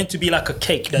meant to be like a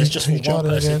cake that's just for one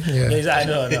person, I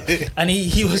know. And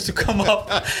he was to come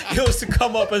up,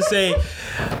 and say,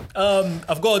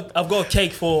 I've got a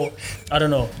cake for, I don't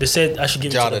know. They said I should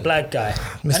give it to the black guy,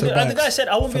 and the guy said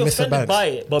I won't be offended by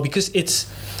it, but because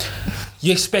it's,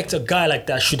 you expect a guy like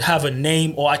that should have a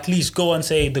name, or at least go and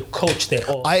say the coach there,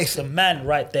 or the man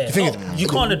right there. You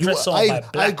can't address someone by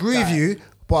black. I agree with you,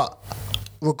 but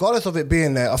regardless of it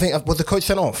being there, I think, was the coach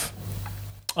sent off?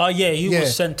 Oh yeah, he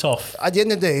was sent off. At the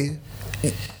end of the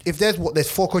day, if there's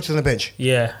 4 coaches on the bench.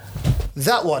 Yeah.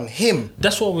 That one, him.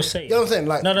 That's what we're saying. You know what I'm saying?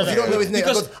 Like, no. If you don't know his name,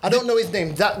 I don't know his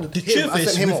name. The truth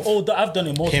is, I've done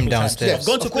it multiple times. I've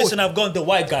gone to place and I've gone the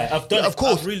white guy. I've done it. Of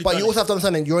course, but you also have to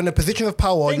understand that you're in a position of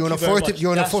power. You're an authoritative.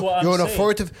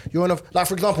 You're like,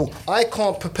 for example, I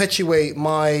can't perpetuate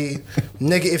my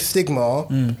negative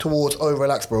stigma towards. Oh,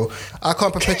 relax, bro. I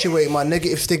can't perpetuate my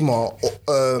negative stigma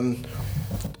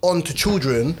onto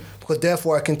children, because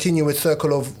therefore I continue a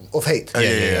circle of hate.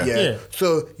 Yeah.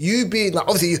 So you being like,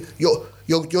 obviously you're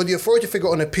the authority figure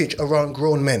on a pitch around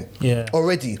grown men. Yeah.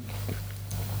 Already.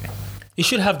 He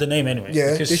should have the name anyway.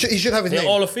 Yeah, because he should have his they're name.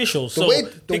 all official. So way-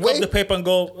 pick up the paper and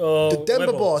go. The Denver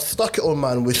Webber. bar stuck it on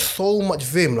man with so much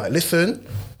vim. Like, listen,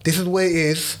 this is the way it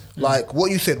is. Like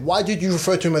what you said. Why did you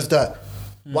refer to him as that?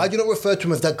 Why do you not refer to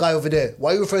him as that guy over there?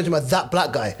 Why are you referring to him as that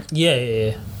black guy?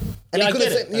 Yeah. And Yeah, he I could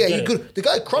get have it, said, I yeah, get he it. could. The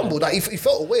guy crumbled. Like he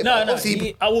felt away. No, Like, no.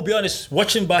 obviously, I will be honest.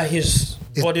 Watching by his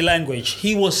body language,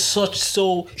 he was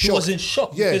he was in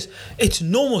shock Yeah. because it's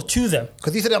normal to them.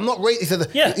 because he said, "I'm not racist." He said,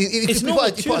 Yeah, he it's put normal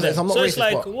it- he to put it them. as, I'm not So racist. it's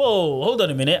like, but- whoa, hold on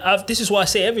a minute. This is what I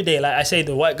say every day. Like I say,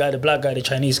 the white guy, the black guy, the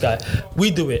Chinese guy. We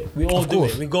do it. We all do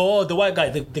course. it. We go, oh, the white guy,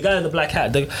 the guy in the black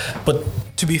hat. But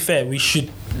to be fair, we should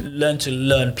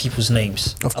learn people's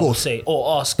names. Of I would course. say,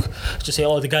 or ask. Just say,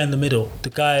 oh, the guy in the middle, the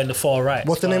guy in the far right.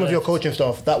 What's the far name of your left. coaching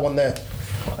staff? That one there.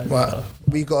 Right,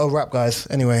 we got a wrap, guys.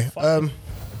 Anyway,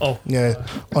 Oh, yeah,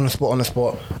 on the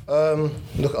spot.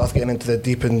 Look at us getting into the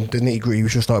deep and the nitty gritty. We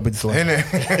should start with this one.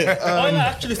 I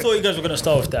actually thought you guys were gonna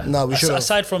start with that. No, we should've.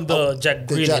 Aside from the Jack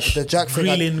the Grealish, Jack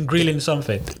thing, grilling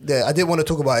something. Yeah, I didn't want to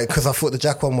talk about it because I thought the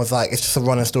Jack one was like it's just a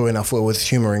running story, and I thought it was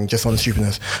humouring just on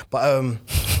stupidness. But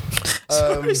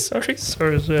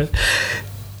Sorry.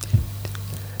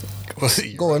 What's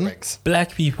it? Go on. Rex?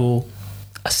 Black people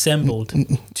assembled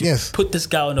to yes, put this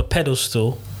guy on a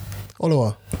pedestal.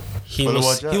 Oliver. He Oliver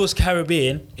was Jack. he was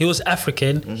Caribbean. He was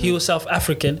African. He was South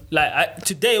African. Like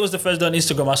today was the first day on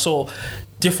Instagram I saw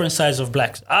different sides of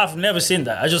blacks. I've never seen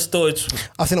that. I just thought it's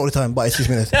I've seen it all the time, but it's just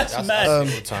minutes. that's mad. all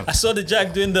the time. I saw the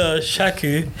Jack doing the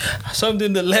shaku. I saw him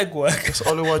doing the leg work. It's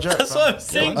Oliver Jack. That's what I'm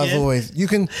saying. As always, you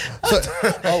can. So,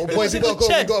 oh, boys, we was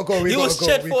gotta in go. the We gotta go. We chat. He gotta was go.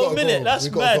 chat we for a gotta minute. go, That's we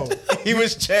gotta mad. go. He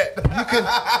was Chet.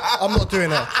 I'm not doing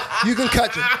that. You can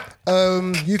catch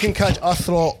it. You can catch us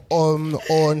lot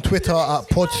on Twitter at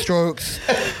Podstrokes,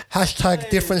 hashtag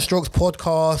Different Strokes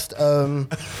Podcast.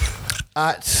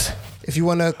 At if you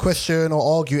want to question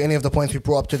or argue any of the points we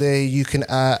brought up today, you can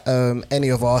at any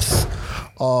of us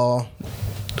are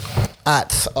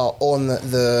on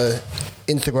the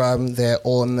Instagram, they're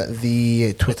on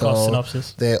the Twitter, Podcast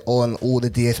synopsis. they're on all the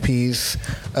DSPs.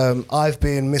 I've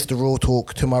been Mr. Raw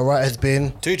Talk. To my right has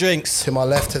been, 2 drinks. to my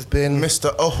left has been,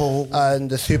 Mr. Oh. and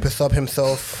the super sub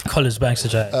himself. Collins Banks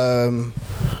Ajay.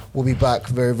 We'll be back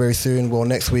very, very soon. Well,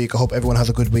 next week. I hope everyone has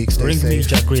a good week. Stay Ring me safe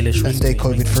Jack Grealish. and stay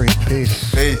COVID free.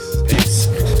 Peace. Peace. Peace.